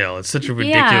destined to fail. It's such a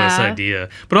ridiculous Yeah. idea.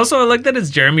 But also, I like that it's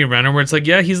Jeremy Renner, where it's like,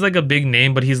 yeah, he's like a big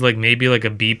name, but he's like maybe like a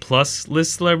B plus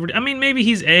list celebrity. I mean, maybe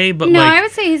he's A, but No, like, I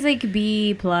would say he's like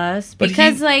B plus but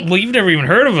because he- like well, you've never even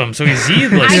heard of him, so he's Z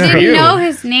list I for didn't you. know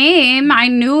his name. I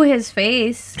knew his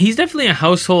face. He's definitely a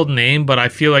household name, but I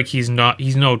feel like he's not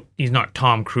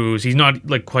Tom Cruise. He's not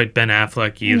like quite Ben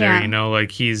Affleck either. Yeah. You know,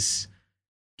 like he's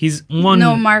one.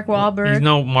 No Mark Wahlberg. He's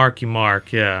no Marky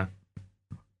Mark. Yeah.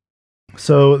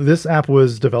 So this app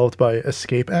was developed by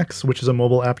EscapeX, which is a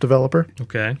mobile app developer.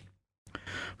 Okay.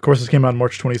 Of course, this came out in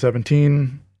March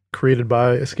 2017, created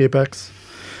by EscapeX.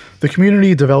 The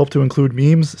community developed to include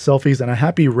memes, selfies, and a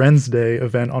Happy Wren's Day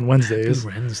event on Wednesdays.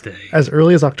 Wednesday. As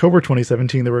early as October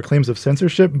 2017, there were claims of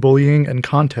censorship, bullying, and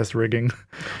contest rigging.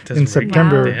 In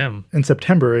September, Wow. Damn. in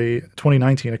September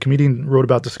 2019, a comedian wrote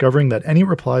about discovering that any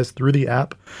replies through the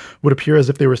app would appear as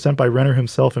if they were sent by Renner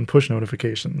himself in push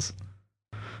notifications.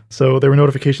 So there were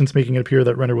notifications making it appear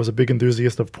that Renner was a big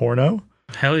enthusiast of porno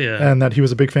Hell yeah. and that he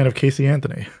was a big fan of Casey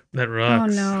Anthony. That Oh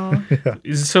rocks. no.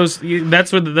 So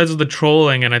that's what that's the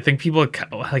trolling, and I think people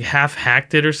like half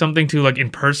hacked it or something to like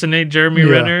impersonate Jeremy Yeah.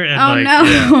 Renner. And Oh like, no.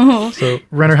 yeah. So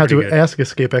Renner had to pretty good. ask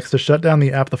EscapeX to shut down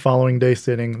the app the following day,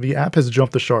 stating, "The app has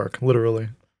jumped the shark," literally.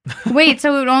 Wait,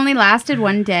 so it only lasted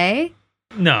one day?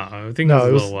 No, I think No, it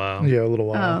it was was a little while. Yeah, a little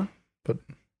while. Oh.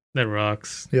 That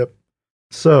rocks. Yep.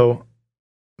 So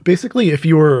basically, if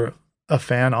you were a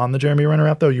fan on the Jeremy Renner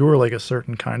app, though, you were like a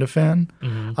certain kind of fan.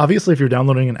 Hmm. Obviously, if you're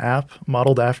downloading an app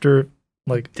modeled after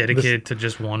like this- Dedicated to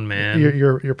just one man.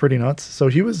 you're pretty nuts. So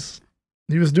he was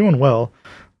doing well.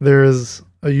 There's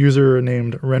a user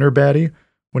named Renner Batty.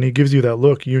 When he gives you that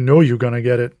look, you know you're gonna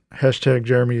get it. Hashtag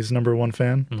Jeremy's #1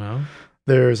 fan. Well,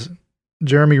 There's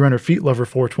Jeremy Renner Feet Lover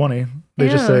 420. They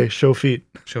just Ew. say show feet.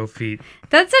 show feet.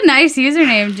 That's a nice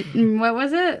username. What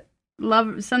was it?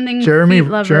 Love something. Jeremy feet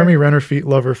lover. Jeremy Renner Feet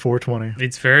Lover 420.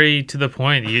 It's very to the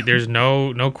point. There's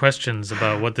no questions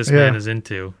about what this Yeah. man is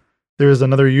into. There's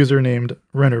another user named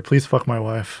Renner. Please fuck my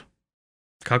wife.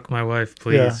 Cuck my wife,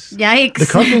 please. Yikes. The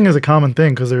cucking is a common thing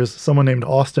because there's someone named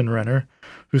Austin Renner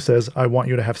who says, "I want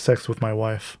you to have sex with my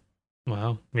wife."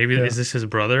 Wow. Maybe Yeah. is this his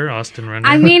brother, Austin Renner?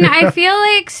 I mean, I feel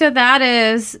like so that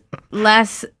is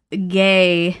less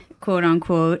gay, quote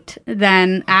unquote,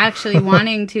 than actually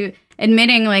wanting to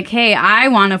admitting like, hey, I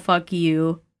want to fuck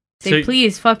you. Say, So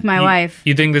please fuck my wife.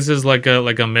 You think this is like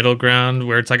a middle ground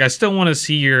where it's like I still want to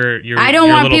see your I don't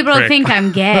your want little people to prick. think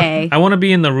I'm gay. I want to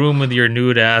be in the room with your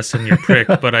nude ass and your prick,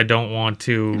 but I don't want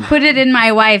to. Put it in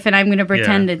my wife, and I'm going to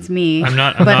pretend it's me. I'm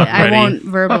not but not I ready. won't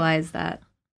verbalize that.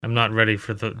 I'm not ready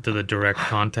for the direct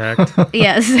contact.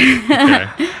 Yes.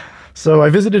 Okay. So I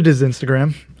visited his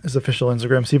Instagram, his official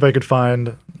Instagram, see if I could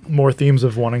find more themes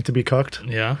of wanting to be cucked.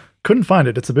 Yeah. Couldn't find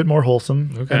it. It's a bit more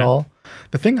wholesome Okay. and all.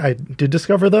 The thing I did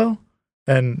discover though,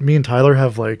 and me and Tyler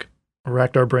have like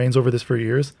racked our brains over this for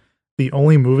years, the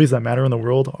only movies that matter in the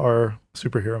world are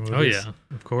superhero movies. Oh yeah,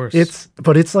 of course. It's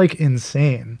like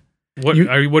insane. what you-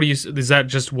 what do you? Is that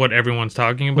just what everyone's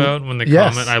talking about when they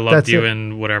Yes, comment? I loved that's you it.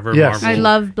 in whatever. Yes. Marvel. I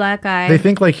love Black Eye. They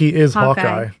think like he is Hawkeye.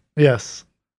 Hawkeye. Yes.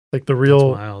 Like the That's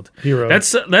real wild. hero.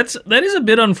 That is a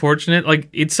bit unfortunate. Like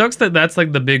it sucks that that's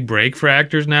like the big break for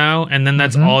actors now, and then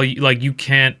that's Mhm. all. You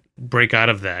can't break out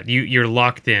of that. You're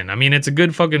locked in. I mean, it's a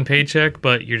good fucking paycheck,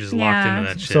 but you're just locked Yeah. into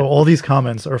that shit. So all these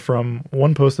comments are from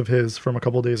one post of his from a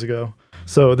couple days ago.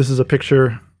 So this is a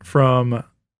picture from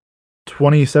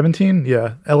 2017.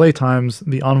 Yeah, LA Times,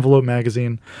 the Envelope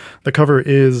magazine. The cover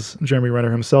is Jeremy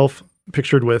Renner himself,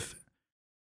 pictured with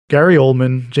Gary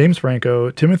Oldman, James Franco,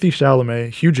 Timothy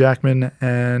Chalamet, Hugh Jackman,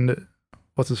 and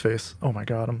what's his face? Oh my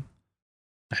god,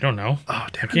 I don't know. oh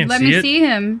damn I it. can't Let see me it. see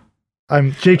him.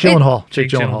 I'm Jake Gyllenhaal. Jake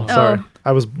Jake Gyllenhaal. Gyllenhaal. Sorry, Oh.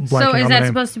 I was blanking So is on the that name.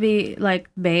 supposed to be like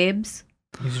babes?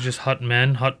 These are just hot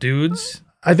men, hot dudes.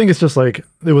 I think it's just like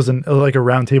it was like a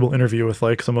roundtable interview with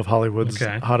like some of Hollywood's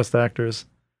Okay. hottest actors.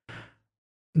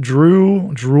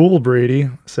 Drool Brady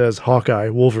says Hawkeye,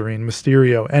 Wolverine,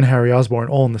 Mysterio, and Harry Osborn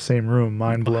all in the same room.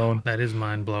 Mind blown. That is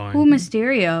mind blowing. Who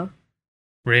Mysterio?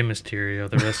 Rey Mysterio,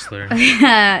 the wrestler,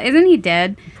 Isn't he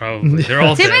dead? probably. They're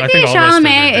all dead. I Timothy think all wrestlers are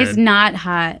Chalamet is dead. not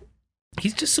hot.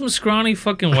 He's just some scrawny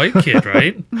fucking white kid,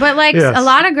 right? But like Yes. a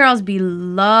lot of girls be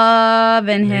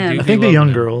loving They him. do. I think the loving young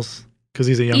him. girls, because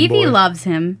he's a young Evie boy. loves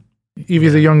him.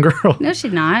 Evie's a young girl. No,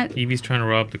 she's not. Evie's trying to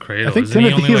rob the cradle. I think Isn't he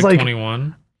Timothy only is, like like-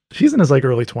 21? She's in his like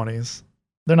early 20s.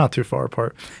 They're not too far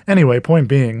apart. Anyway, point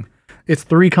being, it's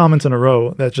 3 comments in a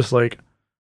row that just like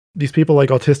these people like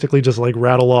autistically just like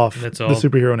rattle off That's the all.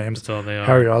 superhero names. That's all they are.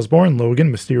 Harry Osborn,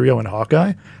 Logan, Mysterio, and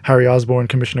Hawkeye. Harry Osborn,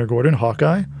 Commissioner Gordon,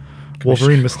 Hawkeye.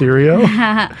 Wolverine, Mysterio.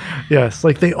 Yes,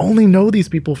 like they only know these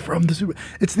people from the super.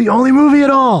 It's the only movie at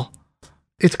all.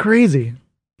 It's crazy.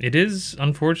 It is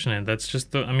unfortunate. That's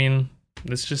just the. I mean,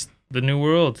 that's just the new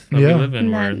world that Yeah. we live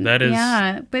in. Where that is.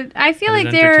 yeah, but I feel that is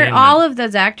like they're entertainment. all of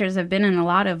those actors have been in a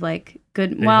lot of like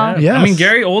good. They Well, have. Yes. I mean,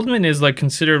 Gary Oldman is like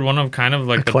considered one of kind of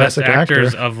like A the best classic actors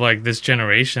actor. of like this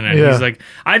generation, and Yeah. he's like,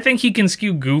 I think he can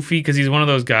skew goofy because he's one of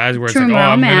those guys where it's True like, oh,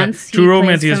 Romance, he True Romance,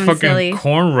 plays he has someone fucking silly.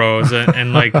 cornrows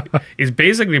and like is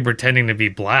basically pretending to be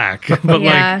black, but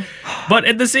yeah, but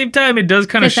at the same time, it does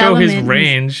kind of Fifth show his Element.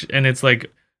 range, and it's like,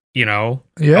 you know,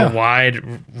 Yeah. a wide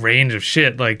range of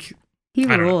shit, like. he I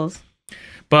don't know. rules.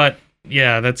 But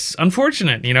yeah, that's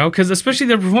unfortunate, you know, because especially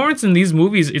the performance in these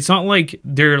movies, it's not like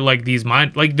they're like these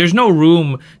there's no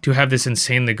room to have this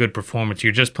insanely good performance.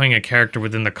 You're just playing a character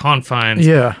within the confines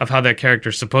Yeah. of how that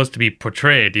character's supposed to be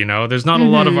portrayed, you know? There's not a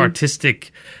lot of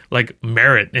artistic like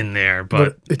merit in there,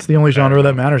 But it's the only genre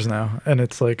that matters now, and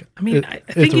it's like I mean, I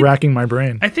it's think racking my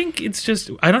brain. I think it's just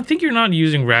I don't think you're not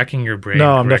using racking your brain.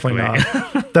 No, I'm correctly.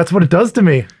 definitely not. That's what it does to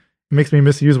me. It makes me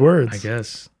misuse words. I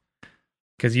guess.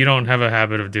 Because you don't have a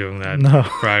habit of doing that No.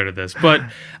 prior to this. But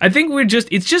I think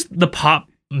it's just the pop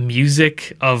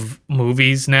music of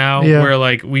movies now Yeah. where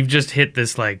like we've just hit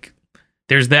this like,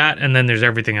 there's that and then there's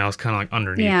everything else kind of like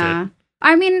underneath Yeah, it.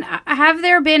 I mean, have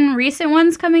there been recent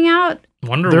ones coming out?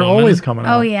 Wonder They're Woman. always coming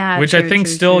out. Oh yeah, Which I true, think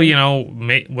true, still, true. you know,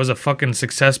 was a fucking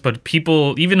success, but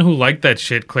people, even who liked that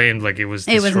shit, claimed like it was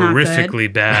this was not good.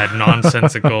 horrifically bad,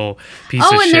 nonsensical piece of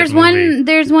Oh, shit and movie.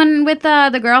 there's one with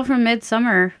the girl from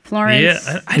Midsummer, Florence.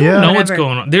 Yeah, I don't Yeah. know what's Whatever.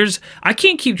 going on. I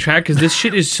can't keep track because this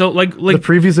shit is so like The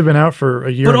previews have been out for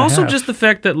a year. but and also a half. just the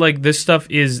fact that like this stuff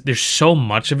is there's so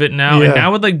much of it now, Yeah. and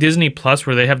now with like Disney Plus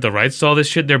where they have the rights to all this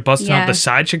shit, they're busting out Yeah. the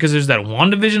side shit because there's that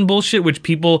WandaVision bullshit which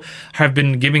people have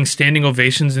been giving standing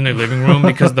ovations in their living room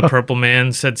because the Purple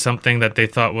Man said something that they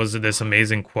thought was this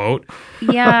amazing quote.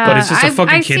 Yeah, But it's just a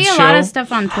fucking I kids see a lot show. of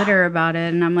stuff on Twitter about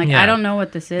it, and I'm like, Yeah. I don't know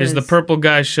what this is. There's the Purple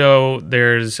Guy show.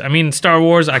 There's Star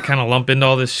Wars. I kind of lump into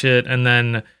all this shit, and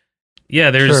then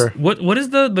there's Sure. what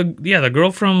is the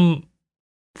girl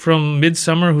from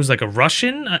Midsummer who's like a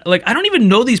Russian? Like I don't even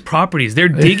know these properties. They're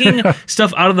digging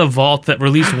stuff out of the vault that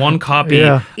released one copy.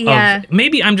 Yeah. Yeah. Of,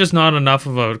 maybe I'm just not enough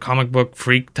of a comic book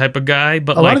freak type of guy,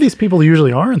 but a like lot of these people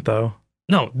usually aren't though.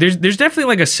 no, there's definitely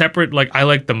like a separate like I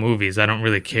like the movies. I don't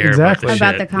really care Exactly. about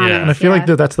About the, the shit. comics. And I feel Yeah.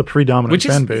 like that's the predominant Which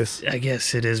is fan base. I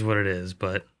guess it is what it is,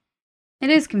 but It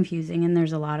is confusing, and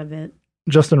there's a lot of it.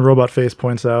 Justin Robot Face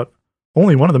points out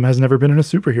only one of them has never been in a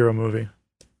superhero movie.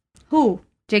 Who?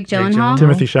 Jake Jake Gyllenhaal? Gyllenhaal?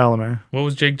 Timothy Chalamet. what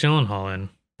was Jake Gyllenhaal in?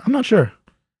 I'm not sure.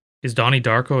 Is Donnie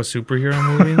Darko a superhero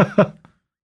movie?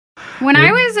 When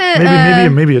I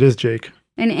was Maybe it is Jake.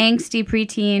 an angsty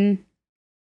preteen,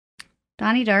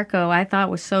 Donnie Darko, I thought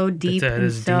was so deep. That and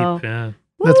is so, deep, yeah.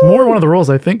 That's more one of the roles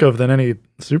I think of than any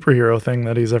superhero thing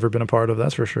that he's ever been a part of.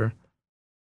 That's for sure.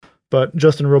 But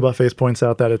Justin Robotface points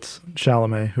out that it's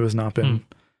Chalamet who has not been,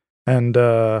 and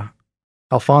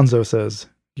Alfonso says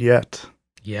yet.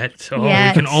 Yet. Oh,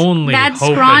 Yet. we can only that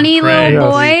hope scrawny and pray. little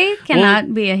Yes. boy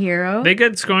cannot be a hero. They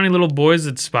get scrawny little boys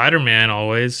at Spider-Man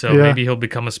always, so Yeah. maybe he'll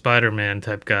become a Spider-Man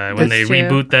type guy when That's they true.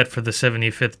 reboot that for the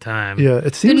 75th time. Yeah, it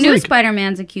the seems new like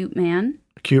Spider-Man's a cute man.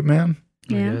 a cute man,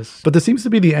 I Yeah. guess. but this seems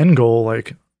to be the end goal,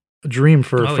 like a dream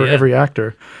for Oh, yeah. every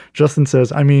actor. Justin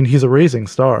says, I mean, he's a rising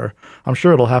star. I'm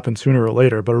sure it'll happen sooner or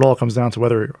later, but it all comes down to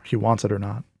whether he wants it or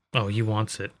not. Oh, he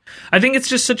wants it. I think it's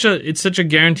just such a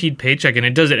guaranteed paycheck, and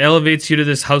it elevates you to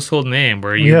this household name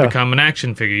where you Yeah. become an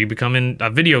action figure, you become in a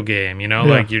video game, Yeah.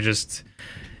 like you're just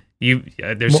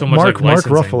there's so much Mark like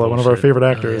licensing Ruffalo, one of our bullshit. favorite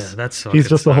Oh, actors. yeah, that's He's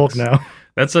just the Hulk now.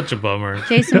 That's such a bummer.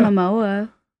 Jason Momoa.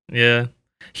 Yeah.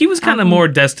 He was kind of more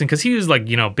destined because he was like,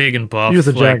 big and buff. He was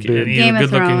a like, jack dude. He's Game a of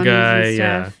good looking Thrones guy. and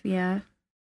Yeah. stuff. Yeah.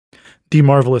 D.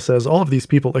 Marvelous says, all of these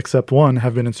people except one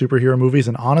have been in superhero movies,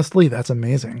 and honestly, that's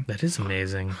amazing. That is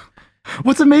amazing.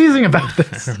 What's amazing about I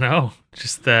this? don't know.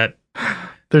 Just that.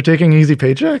 They're taking easy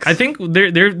paychecks? I think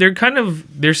they're kind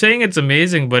of they're saying it's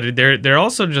amazing, but they're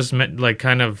also just like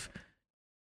kind of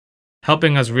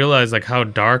helping us realize like how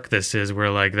dark this is. Where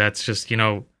like that's just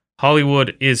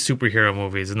Hollywood is superhero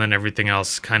movies, and then everything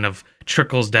else kind of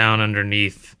trickles down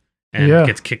underneath and Yeah.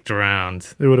 gets kicked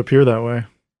around. It would appear that way.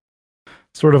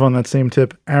 Sort of on that same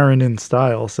tip, Aaron in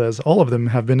Style says, all of them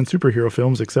have been in superhero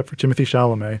films except for Timothée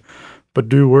Chalamet. But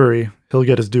do worry, he'll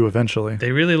get his due eventually.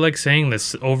 They really like saying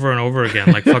this over and over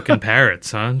again, like fucking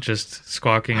parrots, huh? Just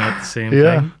squawking out the same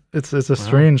Yeah, thing. it's a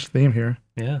strange theme here.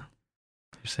 Yeah,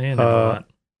 you're saying it a lot.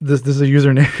 This is a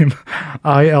username,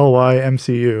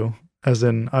 ILYMCU, as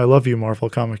in I love you, Marvel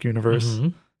Comic Universe.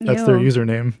 Mhm. That's their Ew.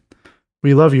 username.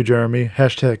 We love you, Jeremy.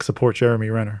 # support Jeremy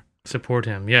Renner. Support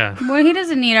him, yeah. Well, he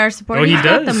doesn't need our support. Oh, he He's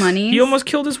does. got the money. He almost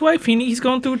killed his wife. He's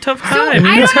going through a tough So, time.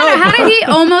 I He needs don't know. help. How did he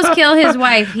almost kill his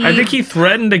wife? I think he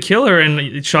threatened to kill her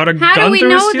and shot a How do gun we through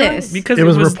her know ceiling this? because It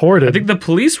was reported. I think the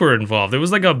police were involved. It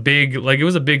was like it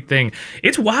was a big thing.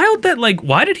 It's wild that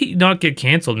why did he not get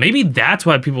canceled? Maybe that's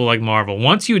why people like Marvel.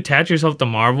 Once you attach yourself to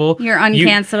Marvel, You're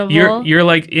uncancelable. You're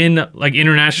like in like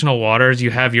international waters. You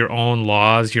have your own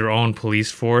laws, your own police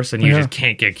force, and you Yeah. just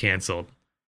can't get canceled.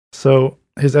 So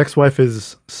his ex-wife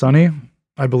is Sunny.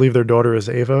 I believe their daughter is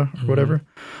Ava or whatever.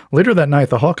 Later that night,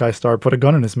 the Hawkeye star put a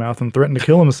gun in his mouth and threatened to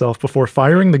kill himself before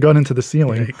firing the gun into the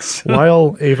ceiling Yikes.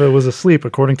 while Ava was asleep,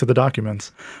 according to the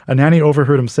documents. A nanny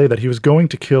overheard him say that he was going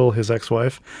to kill his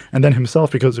ex-wife and then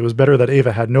himself because it was better that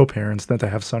Ava had no parents than to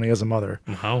have Sunny as a mother.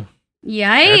 Wow.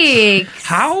 Yikes.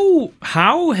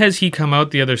 How has he come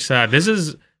out the other side? This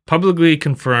is publicly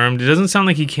confirmed. It doesn't sound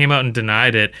like he came out and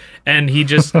denied it, and he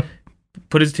just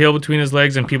put his tail between his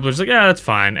legs, and people are just like, yeah, that's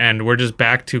fine. And we're just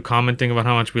back to commenting about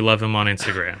how much we love him on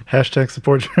Instagram. #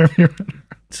 support Jeremy Renner.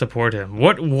 Support him.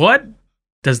 What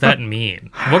does that mean?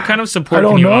 What kind of support I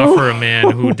don't can you know. offer a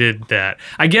man who did that?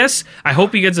 I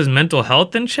hope he gets his mental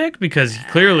health in check because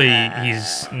clearly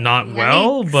he's not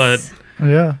well, Yikes. but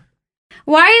Yeah.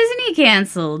 Why isn't he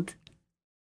canceled?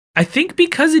 I think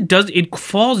because it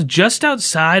falls just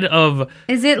outside of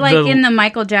Is it like in the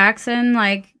Michael Jackson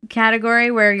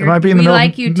category where It might be in the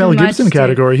you too Mel much Gibson to-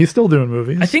 category. He's still doing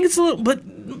movies. I think it's a little, but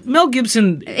Mel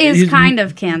Gibson Is kind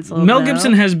of canceled. Mel though.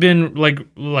 Gibson has been like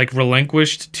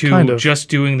relinquished to Kind of. just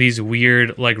doing these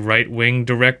weird right wing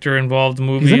director involved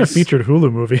movies. He's in a featured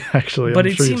Hulu movie, actually. but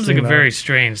I'm it sure you've seems like a seen that. very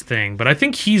strange thing. But I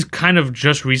think he's kind of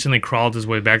just recently crawled his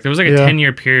way back. There was like a Yeah.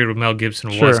 10-year period where Mel Gibson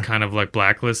was Sure. kind of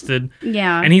blacklisted,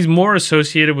 Yeah. and he's more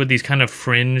associated with these kind of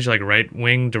fringe right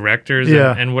wing directors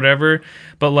Yeah. and whatever.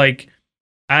 But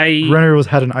Renner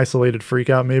had an isolated freak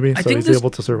out, maybe, so think he's this- able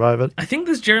to survive it. I think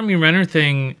this Jeremy Renner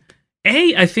thing,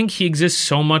 I think he exists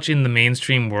so much in the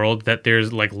mainstream world that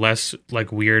there's less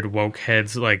weird woke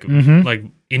heads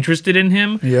interested in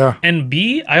him. Yeah. And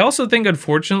B, I also think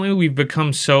unfortunately we've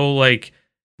become so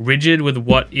rigid with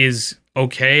what is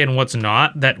okay and what's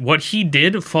not that what he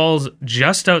did falls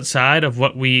just outside of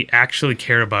what we actually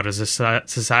care about as a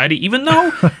society, even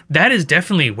though that is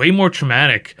definitely way more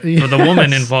traumatic for the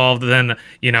woman Yes. involved than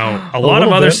a lot of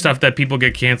little other bit. stuff that people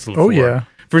get canceled Oh, for. yeah.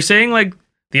 For saying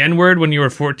the N-word when you were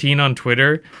 14 on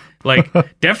Twitter,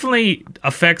 definitely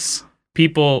affects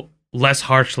people less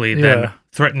harshly than Yeah.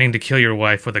 threatening to kill your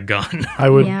wife with a gun. I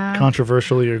would Yeah.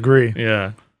 controversially agree.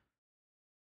 Yeah.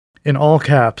 In all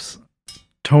caps,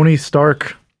 Tony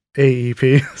Stark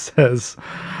AEP says,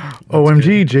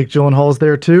 OMG, Jake Gyllenhaal's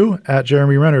there too. At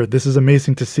Jeremy Renner, this is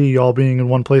amazing to see y'all being in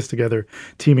one place together,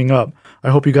 teaming up. I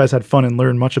hope you guys had fun and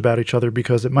learned much about each other,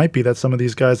 because it might be that some of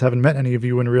these guys haven't met any of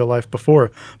you in real life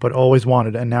before, but always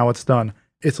wanted, and now it's done.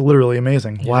 It's literally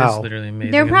amazing. It is Wow. literally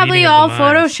amazing. They're A probably meeting of all the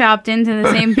minds. photoshopped into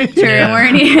the same picture Yeah. and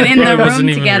weren't even in the It wasn't room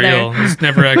even together. real. This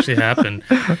never actually happened.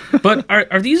 But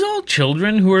are these all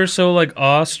children who are so like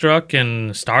awestruck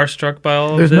and starstruck by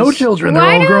all There's of this? no children. They're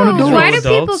all grown adults. Why do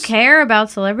Adults. people care about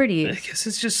I celebrities? guess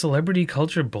it's just celebrity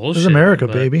culture bullshit. This is America,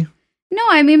 but baby. No,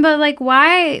 I mean, but like,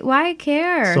 why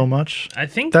care? So much. I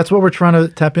think That's what we're trying to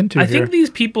tap into I here. think these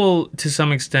people, to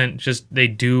some extent, just they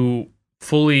do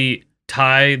fully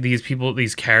tie these people,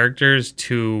 these characters,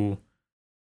 to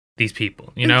these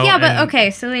people. You know? Yeah, but And-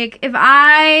 okay, so like, if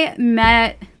I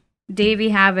met Davey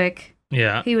Havoc,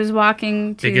 Yeah, he was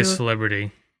walking to. biggest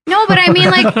celebrity. No, but I mean,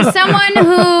 like, someone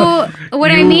who.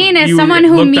 What I You- mean is you someone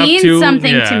who looked up means to,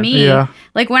 something yeah. to me. Yeah.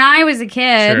 Like when I was a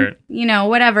kid, Sure. you know,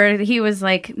 whatever, he was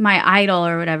like my idol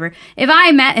or whatever. If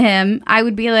I met him, I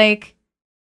would be like,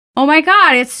 oh my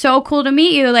God, it's so cool to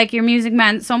meet you. Like your music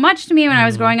meant so much to me when I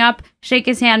was growing up. Shake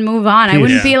his hand, move on. I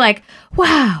wouldn't Yeah. be like,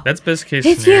 wow, That's best case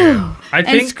it's scenario. you. I And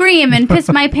think scream and piss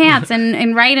my pants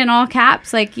and write in all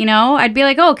caps. Like, you know, I'd be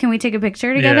like, oh, can we take a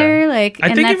picture together? Like, I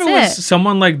and think that's if it was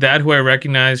someone like that who I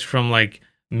recognized from like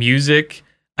music,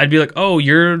 I'd be like, oh,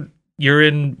 you're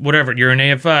in whatever, you're in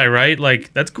AFI, right?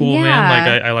 Like that's cool, man.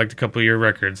 Yeah. Like I liked a couple of your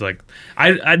records. Like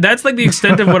I that's like the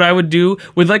extent of what I would do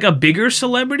with like a bigger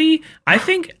celebrity. I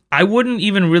think I wouldn't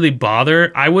even really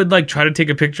bother. I would like try to take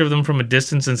a picture of them from a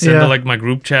distance and send Yeah. to like my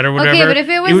group chat or whatever. Okay, but if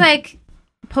it was would- like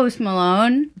Post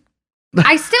Malone,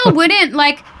 I still wouldn't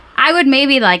like. I would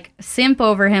maybe like simp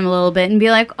over him a little bit and be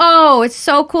like, "Oh, it's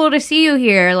so cool to see you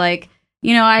here. Like,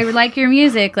 you know, I like your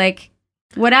music. Like,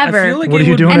 whatever." I feel like What it are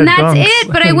you would- doing and at that's Dunks it.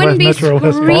 But I in wouldn't be Metro West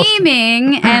Boston?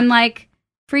 screaming and like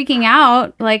freaking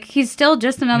out. Like he's still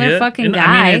just another Yeah, fucking and, guy.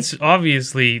 I mean, it's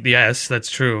obviously yes, that's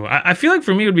true. I feel like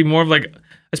for me it would be more of like,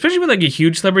 especially with like a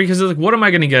huge celebrity, because like, what am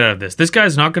I going to get out of this? This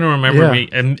guy's not going to remember Yeah. me,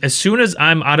 and as soon as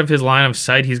I'm out of his line of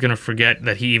sight, he's going to forget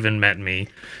that he even met me.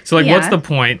 So like, Yeah. what's the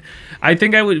point? I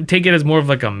think I would take it as more of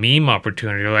like a meme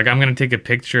opportunity, or like I'm going to take a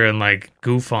picture and like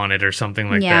goof on it or something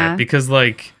like Yeah. that, because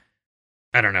like.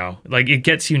 I don't know. Like, it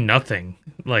gets you nothing.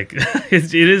 Like,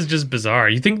 it is just bizarre.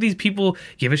 You think these people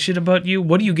give a shit about you?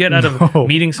 What do you get out of No.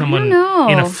 meeting someone know.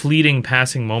 in a fleeting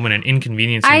passing moment and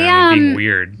inconveniencing I, them and being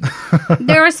weird?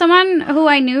 There was someone who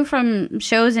I knew from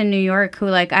shows in New York who,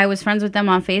 like, I was friends with them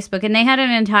on Facebook, and they had an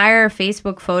entire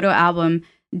Facebook photo album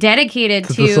dedicated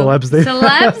To to the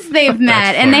celebs they've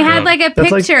met, and they fucked had up. like a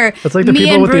That's like- picture. that's like the me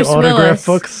people and with the Bruce autograph Willis,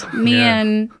 books. me Yeah.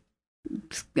 and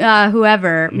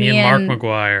whoever, Me and Mark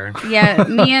McGuire. yeah,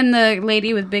 me and the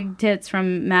lady with big tits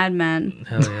from Mad Men.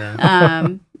 Hell yeah.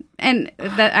 And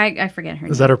that I forget her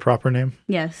name. Is that her proper name?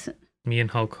 Yes, Me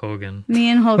and Hulk Hogan. me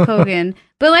and Hulk Hogan.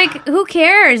 But like, who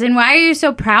cares? And why are you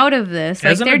so proud of this?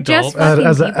 Like, As an they're adult- just fucking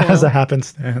As people. a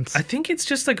happenstance. I think it's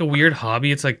just like a weird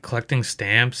hobby. It's like collecting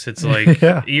stamps. It's like,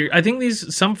 Yeah. I think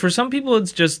for some people,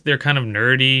 it's just they're kind of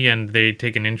nerdy and they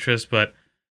take an interest, but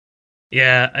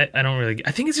yeah, I don't really.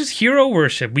 I think it's just hero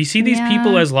worship. We see these Yeah.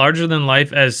 people as larger than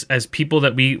life, as people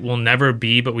that we will never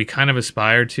be, but we kind of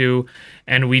aspire to,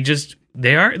 and we just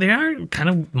they are kind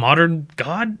of modern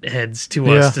godheads to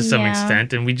Yeah. us to some Yeah.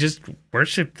 extent, and we just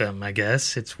worship them. I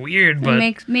guess it's weird, but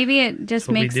Maybe it just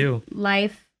what we makes do.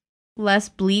 life less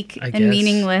bleak I and guess.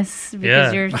 meaningless because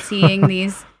Yeah. you're seeing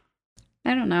these.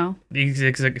 I don't know.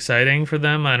 it's exciting for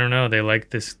them. I don't know. They like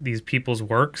these people's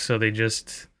work, so they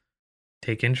just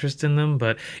take interest in them.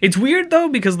 But it's weird though,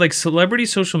 because like celebrity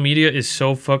social media is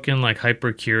so fucking like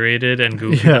hyper curated and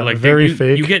goofy. Yeah, that, like very you,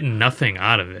 fake. You get nothing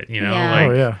out of it, you know. Yeah. Like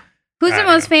Oh yeah. Who's I the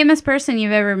don't most know. famous person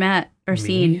you've ever met or me?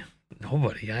 seen?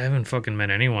 Nobody. I haven't fucking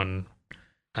met anyone.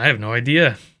 I have no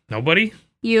idea. Nobody.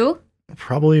 You?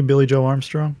 Probably Billy Joe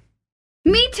Armstrong.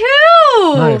 Me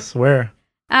too. Nice. Where?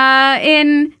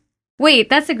 Wait,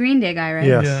 that's the Green Day guy, right?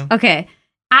 Yes. Yeah. Okay.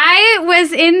 I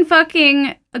was in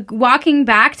fucking walking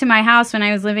back to my house when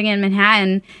I was living in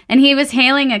Manhattan, and he was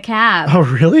hailing a cab. Oh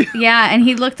really? Yeah, and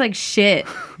he looked like shit.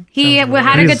 He Sounds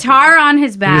had a weird. guitar on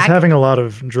his He was back. having a lot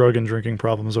of drug and drinking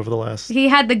problems over the last. He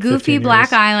had the goofy 15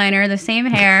 black years. eyeliner, the same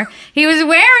hair. He was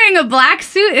wearing a black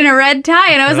suit and a red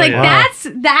tie, and I was Oh, like, yeah.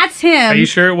 "That's him." Are you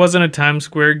sure it wasn't a Times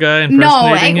Square guy No,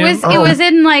 impersonating it him? was Oh. it was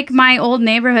in like my old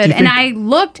neighborhood, Do you and think- I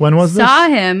looked. When was this? Saw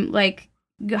him like.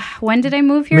 When did I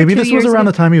move here? Maybe 2 this was years around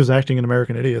ago? the time he was acting in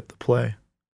American Idiot, the play.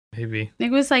 Maybe. It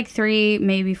was like 3,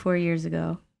 maybe 4 years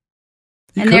ago.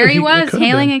 He And could- there he it was could've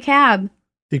hailing been. a cab.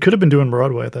 He could have been doing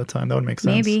Broadway at that time. That would make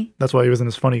sense. Maybe. That's why he was in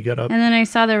his funny getup. And then I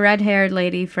saw the red-haired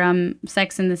lady from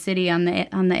Sex and the City on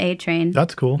the A train.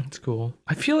 That's cool. That's cool.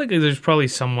 I feel like there's probably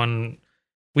someone.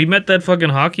 We met that fucking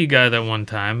hockey guy that one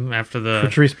time after the.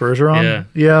 Patrice Bergeron? Yeah.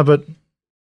 Yeah, but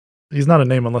he's not a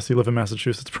name unless you live in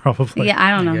Massachusetts, probably. Yeah,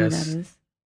 I don't know who guess. that is.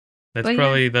 That's But yeah.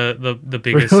 probably the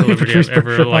biggest Really? celebrity Patrice I've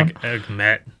ever Bergeron? like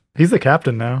met. He's the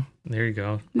captain now. There you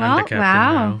go. Well, I'm the captain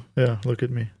wow. now. Yeah, look at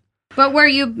me. But were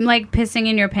you like pissing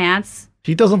in your pants?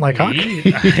 He doesn't like hockey.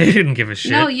 Me? I didn't give a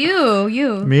shit. No,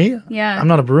 you. Me? Yeah. I'm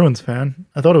not a Bruins fan.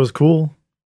 I thought it was cool.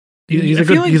 He's I a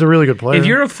feel good. like He's a really good player. If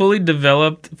you're a fully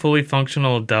developed, fully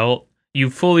functional adult, you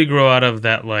fully grow out of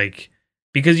that, like,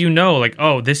 because you know, like,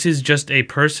 oh, this is just a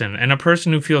person, and a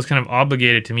person who feels kind of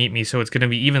obligated to meet me, so it's going to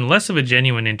be even less of a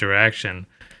genuine interaction.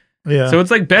 yeah. So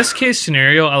it's like best case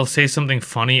scenario, I'll say something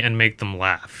funny and make them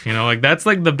laugh. You know, like that's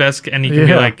like the best, and you can be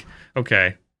Yeah. like,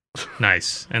 okay,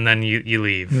 nice, and then you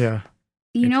leave. yeah.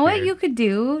 You It's know what weird. you could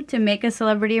do to make a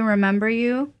celebrity remember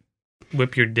you?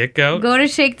 Whip your dick out. Go to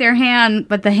shake their hand,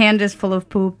 but the hand is full of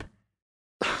poop.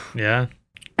 Yeah.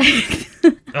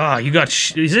 Oh, you got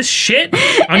is this shit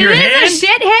on It your is hand? a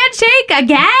shit handshake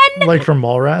again. Like from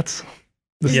Mallrats.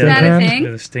 The Yeah. stink Is that a hand.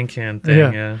 thing? The stink hand thing.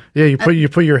 Yeah. Yeah. Yeah, you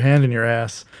put your hand in your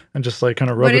ass and just like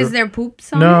kind of rub What it. is there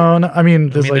poops on? No, I mean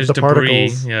I there's mean, like there's the debris.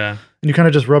 particles. Yeah. And you kind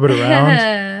of just rub it it?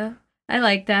 around, I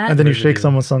like that. and then you shake Residue.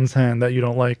 someone's hand that you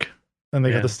don't like, and they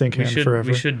Yeah. got the stink we hand should, forever.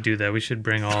 We should do that. We should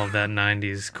bring all of that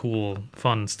 90s cool,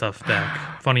 fun stuff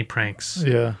back. Funny pranks.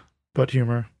 Yeah, butt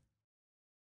humor.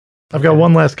 I've got Okay.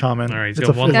 one last comment. All right, he's it's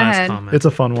got a one Go last ahead. comment. It's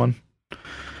a fun one.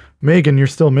 Megan, you're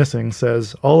still missing,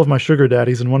 says, all of my sugar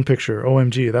daddies in one picture.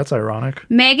 OMG, that's ironic.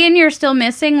 Megan, you're still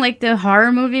missing, like the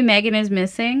horror movie Megan is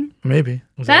Missing. Maybe.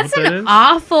 Is that That's what that an is?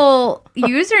 awful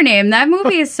username. That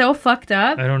movie is so fucked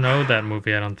up. I don't know that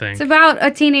movie, I don't think. It's about a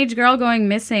teenage girl going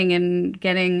missing and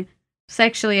getting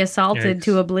sexually assaulted Yikes.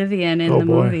 to oblivion in Oh, the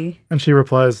boy. movie. And she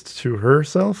replies to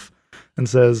herself and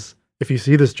says, if you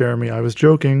see this, Jeremy, I was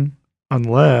joking.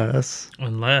 Unless.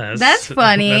 Unless. That's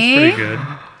funny. That's pretty good.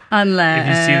 Unless If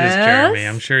you see this, Jeremy,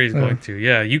 I'm sure he's going to.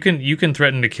 Yeah, you can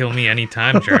threaten to kill me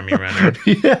anytime, Jeremy Renner.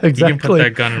 Yeah, exactly. You can put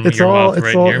that gun in it's your all, mouth it's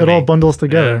right all, near it all me. bundles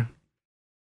together.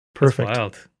 That's Perfect.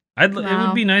 wild. It Wow.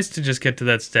 would be nice to just get to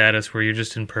that status where you're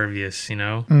just impervious, you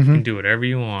know? Mhm. You can do whatever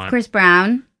you want. Chris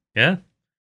Brown. Yeah.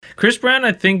 Chris Brown,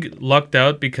 I think, lucked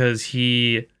out because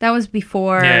he... That was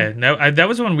before. Yeah, that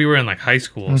was when we were in, like, high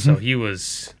school, so Mhm. he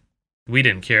was... We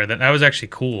didn't care. That was actually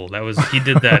cool. He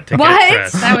did that to get What?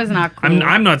 press. That was not cool.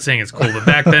 I'm not saying it's cool, but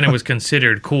back then it was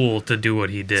considered cool to do what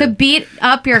he did. To beat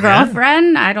up your Yeah.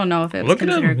 girlfriend? I don't know if it was Look at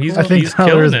him. considered He's- cool. I think He's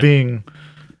Tyler is killing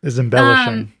it. is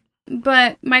embellishing.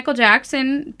 But Michael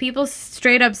Jackson, people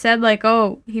straight up said like,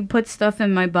 "Oh, he put stuff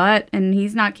in my butt," and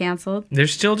he's not canceled.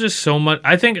 There's still just so much.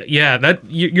 I think, yeah, that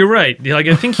you're right. Like,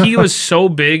 I think he was so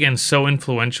big and so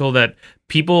influential that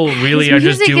people really His are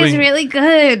just music is doing. really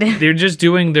good. They're just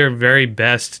doing their very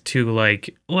best to,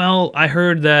 like, well, I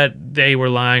heard that they were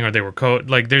lying or they were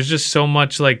like, there's just so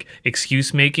much like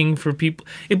excuse making for people.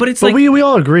 But it's But like, we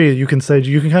all agree. You can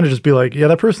kind of just be like, yeah,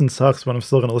 that person sucks, but I'm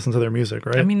still going to listen to their music,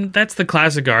 right? I mean, that's the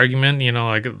classic argument, you know,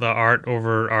 like the art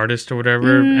over artist or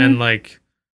whatever. And like,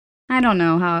 I don't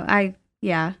know how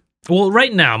yeah. well,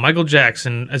 right now, Michael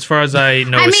Jackson, as far as I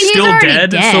know, I is mean, he's still already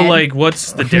dead. So, dead. like,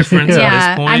 what's the difference Yeah. at Yeah,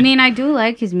 this point? I mean, I do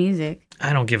like his music.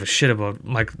 I don't give a shit about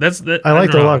Michael. I liked don't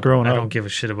it a know. lot growing I up. don't give a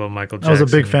shit about Michael I Jackson.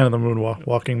 was a big fan of the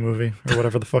Moonwalking movie or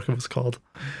whatever the fuck it was called.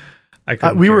 I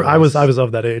couldn't I care was less.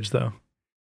 of that age though.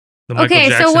 The Michael Okay,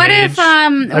 so Jackson what age. if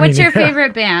mean, what's your yeah.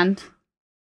 favorite band?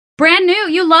 Brand New.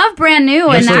 You love Brand New,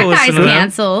 I and still that listen guy's to them.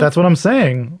 canceled. That's what I'm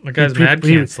saying. The guy's He- mad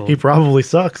he- canceled. He probably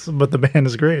sucks, but the band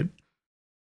is great.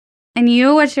 And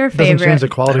you, what's your Doesn't change favorite? the I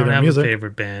quality of don't their have music. a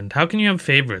favorite band. How can you have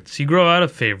favorites? You grow out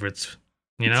of favorites.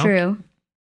 You know, True.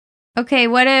 Okay,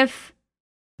 what if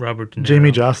Robert De Niro.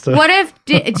 Jamie Josta. what if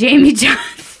Jamie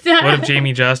Josta? What if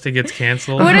Jamie Josta gets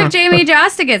canceled? What if Jamie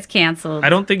Josta gets canceled? I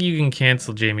don't think you can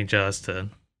cancel Jamie Josta.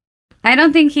 I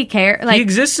don't think he cares. He Like,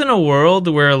 exists in a world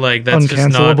where, like, that's just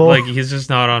not Uncancelable? like he's just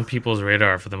not on people's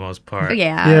radar for the most part.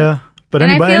 Yeah, but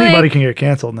And I feel anybody like- can get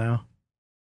canceled now.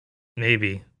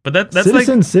 Maybe, but that's like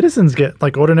Citizens get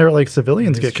like ordinary like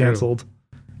civilians It's get true. canceled.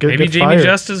 maybe Get Jamie fired.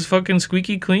 Josta's fucking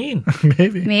squeaky clean.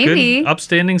 Maybe. maybe. Good,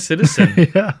 upstanding citizen.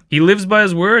 Yeah. He lives by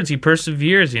his words. He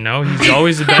perseveres. You know, he's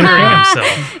always bettering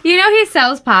himself. You know he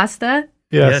sells pasta.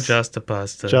 Yes. Yeah, Josta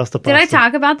pasta. Josta Did I pasta.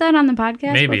 talk about that on the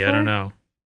podcast? Maybe I before? don't know.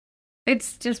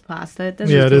 It's just pasta. It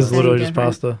doesn't Yeah, it taste is any literally just different.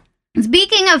 pasta.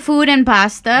 Speaking of food and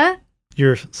pasta,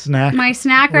 Your snack. my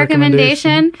snack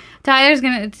recommendation. Tyler's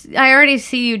gonna. I already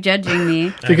see you judging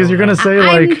me. Because you're gonna say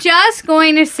I'm like just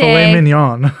going to filet say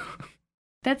mignon.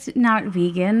 That's not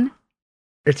vegan.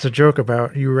 It's a joke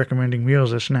about you recommending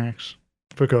meals as snacks.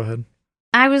 But go ahead.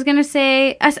 I was going to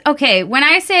say, okay, when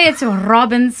I say it's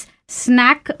Robin's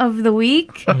snack of the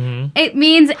week, Mhm. it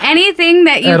means anything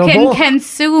that you Edible? can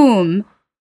consume.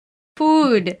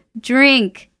 Food,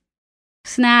 drink,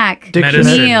 snack,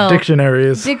 Medicine. meal,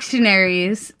 Dictionaries.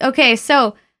 dictionaries. Okay,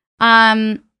 so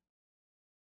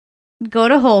go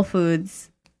to Whole Foods.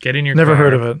 Get in your Never car,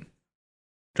 heard of it.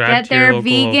 Drive Get to your their local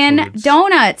Whole vegan Foods.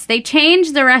 donuts. They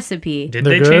changed the recipe. Did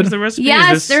They're they good? change the recipe?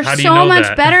 Yes, they're how do you so know much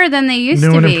that? better than they used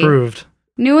New to and be. improved.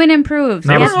 New and improved.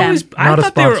 They Not Get a- were always. them. I not a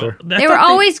thought they were. sponsor. I They were thought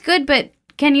always good, but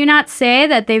can you not say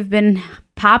that they've been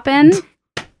popping,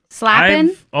 slapping?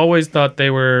 I've always thought they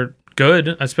were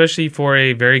good, especially for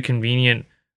a very convenient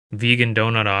vegan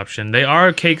donut option. They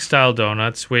are cake style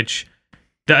donuts, which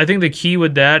I think the key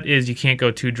with that is you can't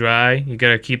go too dry. You got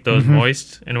to keep those Mhm.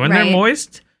 moist, and when Right. they're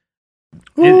moist,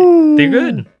 Ooh. they're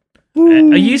good.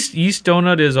 Ooh. A yeast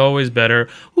donut is always better.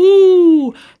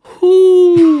 Ooh,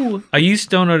 ooh. A yeast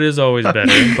donut is always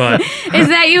better, but Is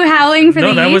that you howling for no,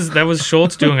 the that yeast? was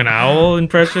Schultz doing an owl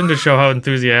impression to show how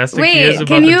enthusiastic he is Wait, about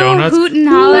can the you donuts. hoot and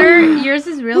holler? Yours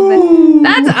is real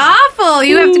bad. That's awful.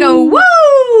 You have to go, woo!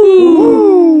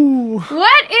 Ooh.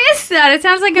 What is that? It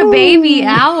sounds like a baby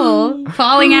owl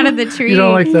falling out of the tree. You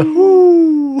don't like the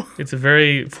ooh. It's a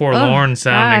very forlorn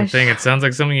sounding gosh. thing. It sounds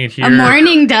like something you'd hear. a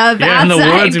mourning dove Yeah, in the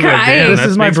outside woods, you'd be like, crying. "Damn, This that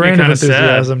is my makes me brand of kinda sad."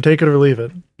 enthusiasm. Take it or leave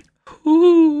it.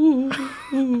 Ooh,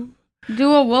 ooh.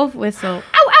 Do a wolf whistle.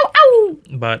 Ow, ow, ow!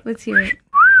 But Let's hear it.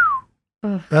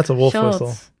 Ugh, That's a wolf Schultz.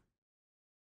 whistle.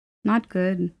 Not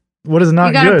good. What is You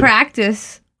not gotta good?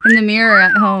 practice in the mirror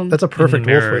at home. That's a in the perfect wolf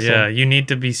mirror, whistle. yeah, you need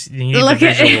to be. You need Look the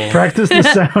at it. visual. Practice the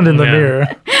sound in the Yeah. mirror.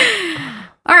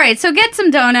 All right, so get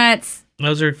some donuts.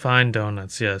 Those are fine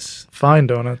donuts. Yes, Fine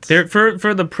donuts. they're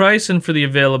for the price and for the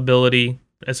availability.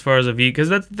 As far as a vegan, because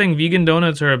that's the thing. Vegan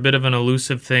donuts are a bit of an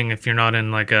elusive thing if you're not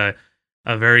in like a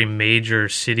very major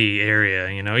city area.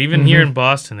 You know, even here Mhm. in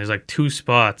Boston, there's like 2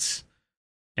 spots,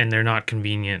 and they're not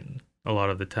convenient a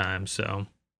lot of the time. So,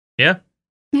 yeah.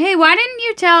 Hey, why didn't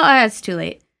you tell it's too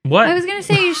late. What? I was going to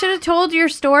say you should have told your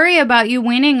story about you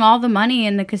winning all the money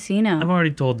in the casino. I've already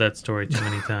told that story too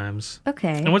many times.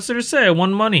 Okay. And what's there to say? I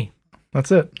won money.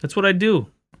 That's it. That's what I do.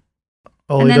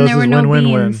 All And he then does there is were no win,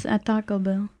 win, win. beans at Taco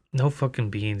Bell. No fucking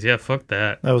beans. Yeah, fuck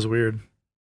that. That was weird.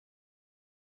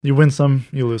 You win some,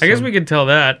 you lose I guess some. we could tell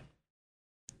that.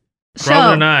 So,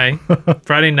 Robin and I,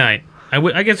 Friday night.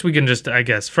 I guess we can just,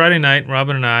 Friday night,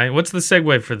 Robin and I. What's the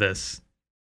segue for this?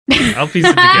 I'll piece it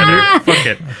together. Fuck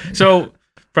it. So,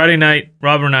 Friday night,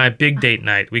 Robin and I, big date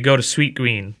night. We go to Sweet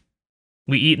Green.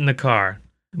 We eat in the car.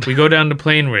 We go down to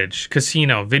Plain Ridge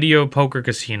Casino, video poker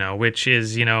casino, which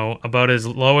is, about as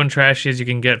low and trashy as you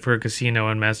can get for a casino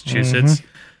in Massachusetts.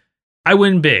 I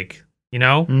win big,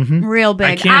 Mm-hmm. real big.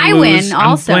 I can't I lose. win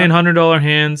also. I'm playing $100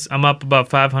 hands. I'm up about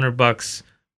 $500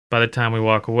 by the time we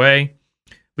walk away.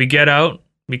 We get out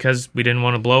because we didn't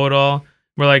want to blow it all.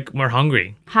 We're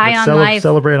hungry. High on life.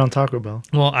 Celebrate on Taco Bell.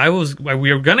 Well,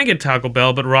 we were gonna get Taco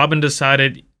Bell, but Robin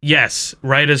decided yes,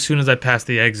 right as soon as I passed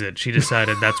the exit, she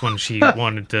decided that's when she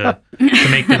wanted to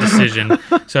make the decision.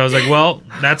 So I was like, well,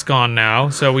 that's gone now.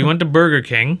 So we went to Burger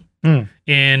King. Mm.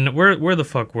 In where the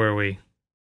fuck were we?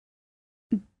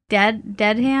 Dedham?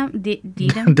 Dead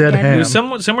It ham. was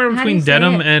somewhere How do you between say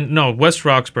Dedham it? and West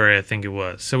Roxbury, I think it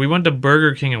was. So we went to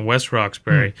Burger King in West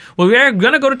Roxbury. Hmm. Well, we are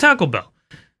gonna go to Taco Bell.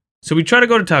 So we try to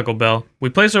go to Taco Bell. We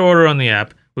place our order on the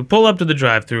app. We pull up to the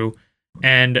drive-thru,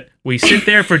 and we sit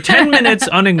there for 10 minutes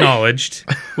unacknowledged,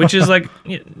 which is like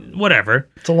whatever.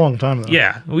 It's a long time though.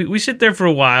 Yeah, we sit there for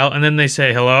a while, and then they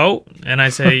say hello, and I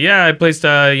say, yeah, I placed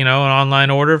an online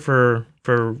order for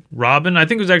Robin. I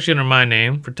think it was actually under my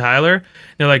name for Tyler.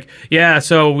 They're like, yeah,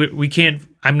 so we can't.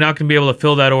 I'm not gonna be able to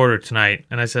fill that order tonight.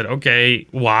 And I said, okay,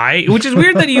 why? Which is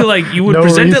weird that you would No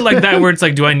present it reason. like that, where it's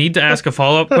like, do I need to ask a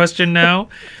follow up question now?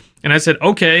 And I said,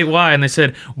 okay, why? And they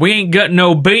said, we ain't got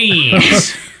no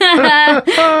beans,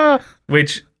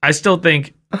 which I still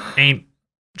think ain't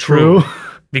true. True.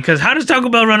 Because how does Taco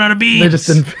Bell run out of beans? They just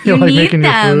didn't feel You like need making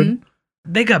your them. food.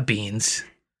 They got beans.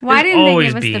 Why There's didn't they always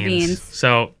give us the beans?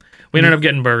 So we ended up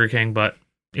getting Burger King, but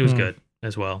it was Mm. good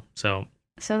as well. So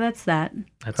So that's that.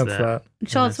 that's That's that. that.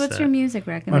 Schultz, that's what's that. your music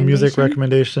My recommendation? music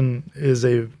recommendation is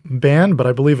a band, but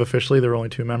I believe officially there are only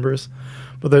 2 members.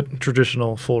 But the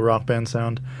traditional full rock band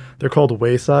sound. They're called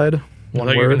Wayside. I One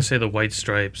thought you were word. going to say the White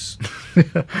Stripes.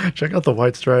 Check out the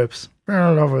White Stripes. I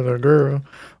love the girl.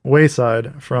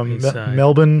 Wayside from Wayside.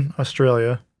 Melbourne,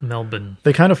 Australia. Melbourne.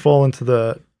 They kind of fall into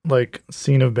the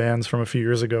scene of bands from a few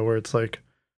years ago where it's like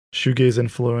shoegaze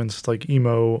influenced, like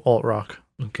emo alt rock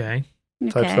Okay.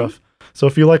 type Okay. stuff. So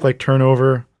if you like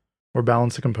Turnover, or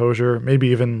balance and composure, maybe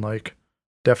even like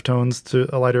Deftones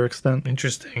to a lighter extent.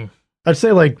 Interesting. I'd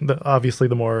say like obviously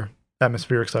the more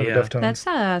atmospheric side Yeah. of Deftones.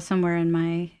 That's somewhere in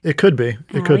my. It could be.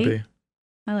 It could alley. be.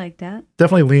 I like that.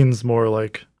 Definitely leans more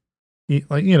like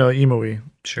emo-y,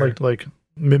 Sure. like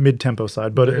mid tempo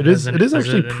side. But it has is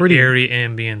actually an pretty airy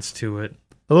ambience to it.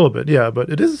 a little bit, yeah. But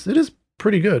it is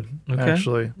pretty good Okay.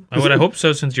 actually. I would hope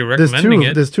so, since you're There's recommending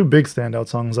it. there's two big standout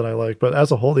songs that I like, but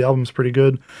as a whole, the album's pretty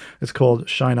good. It's called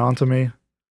 "Shine On to Me."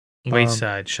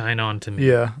 Wayside, Shine On to Me.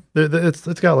 Yeah,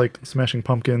 it's got like Smashing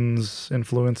Pumpkins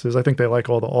influences. I think they like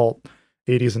all the alt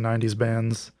 80s and 90s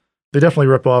bands. They definitely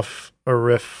rip off a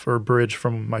riff or bridge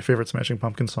from my favorite Smashing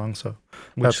Pumpkins song. So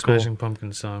Which that's cool. Smashing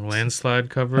Pumpkins song? Landslide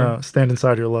cover? "Stand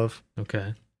Inside Your Love."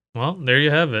 Okay. Well, there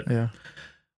you have it. Yeah.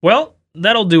 Well,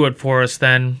 that'll do it for us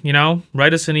then.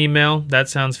 Write us an email,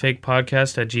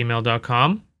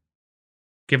 thatsoundsfakepodcast@gmail.com.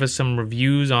 Give us some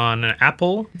reviews on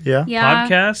Apple Yeah. Yeah.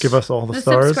 Podcasts. Give us all the Just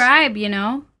stars. subscribe, You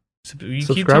keep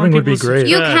Subscribing telling would be people to great.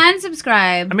 You subscribe. can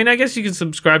subscribe. I mean, I guess you can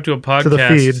subscribe to a podcast. To the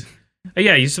feed.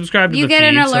 Yeah, you subscribe to You the get feed.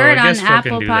 an alert so I on guess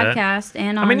fucking Apple do that. Podcast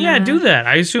and on. I mean, yeah, do that.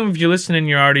 I assume if you're listening,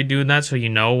 you're already doing that, so you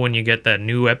know when you get that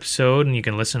new episode and you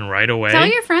can listen right away. Tell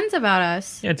your friends about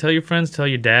us. Yeah, tell your friends, tell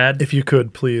your dad, If you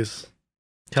could, please.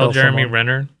 tell Jeremy someone.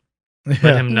 Renner, Yeah.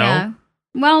 let him know. Yeah.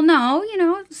 Well, no,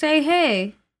 say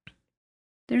hey.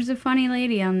 There's a funny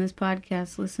lady on this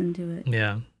podcast. Listen to it.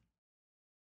 Yeah.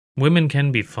 Women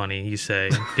can be funny, you say.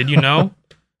 Did you know?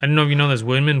 I don't know if you know this.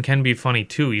 Women can be funny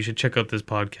too. You should check out this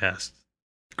podcast.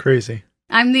 Crazy.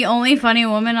 I'm the only funny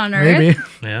woman on earth. Maybe.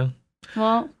 Yeah.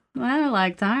 Well, I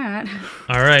like that.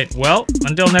 All right. Well,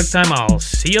 until next time, I'll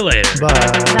see you later.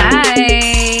 Bye. Bye.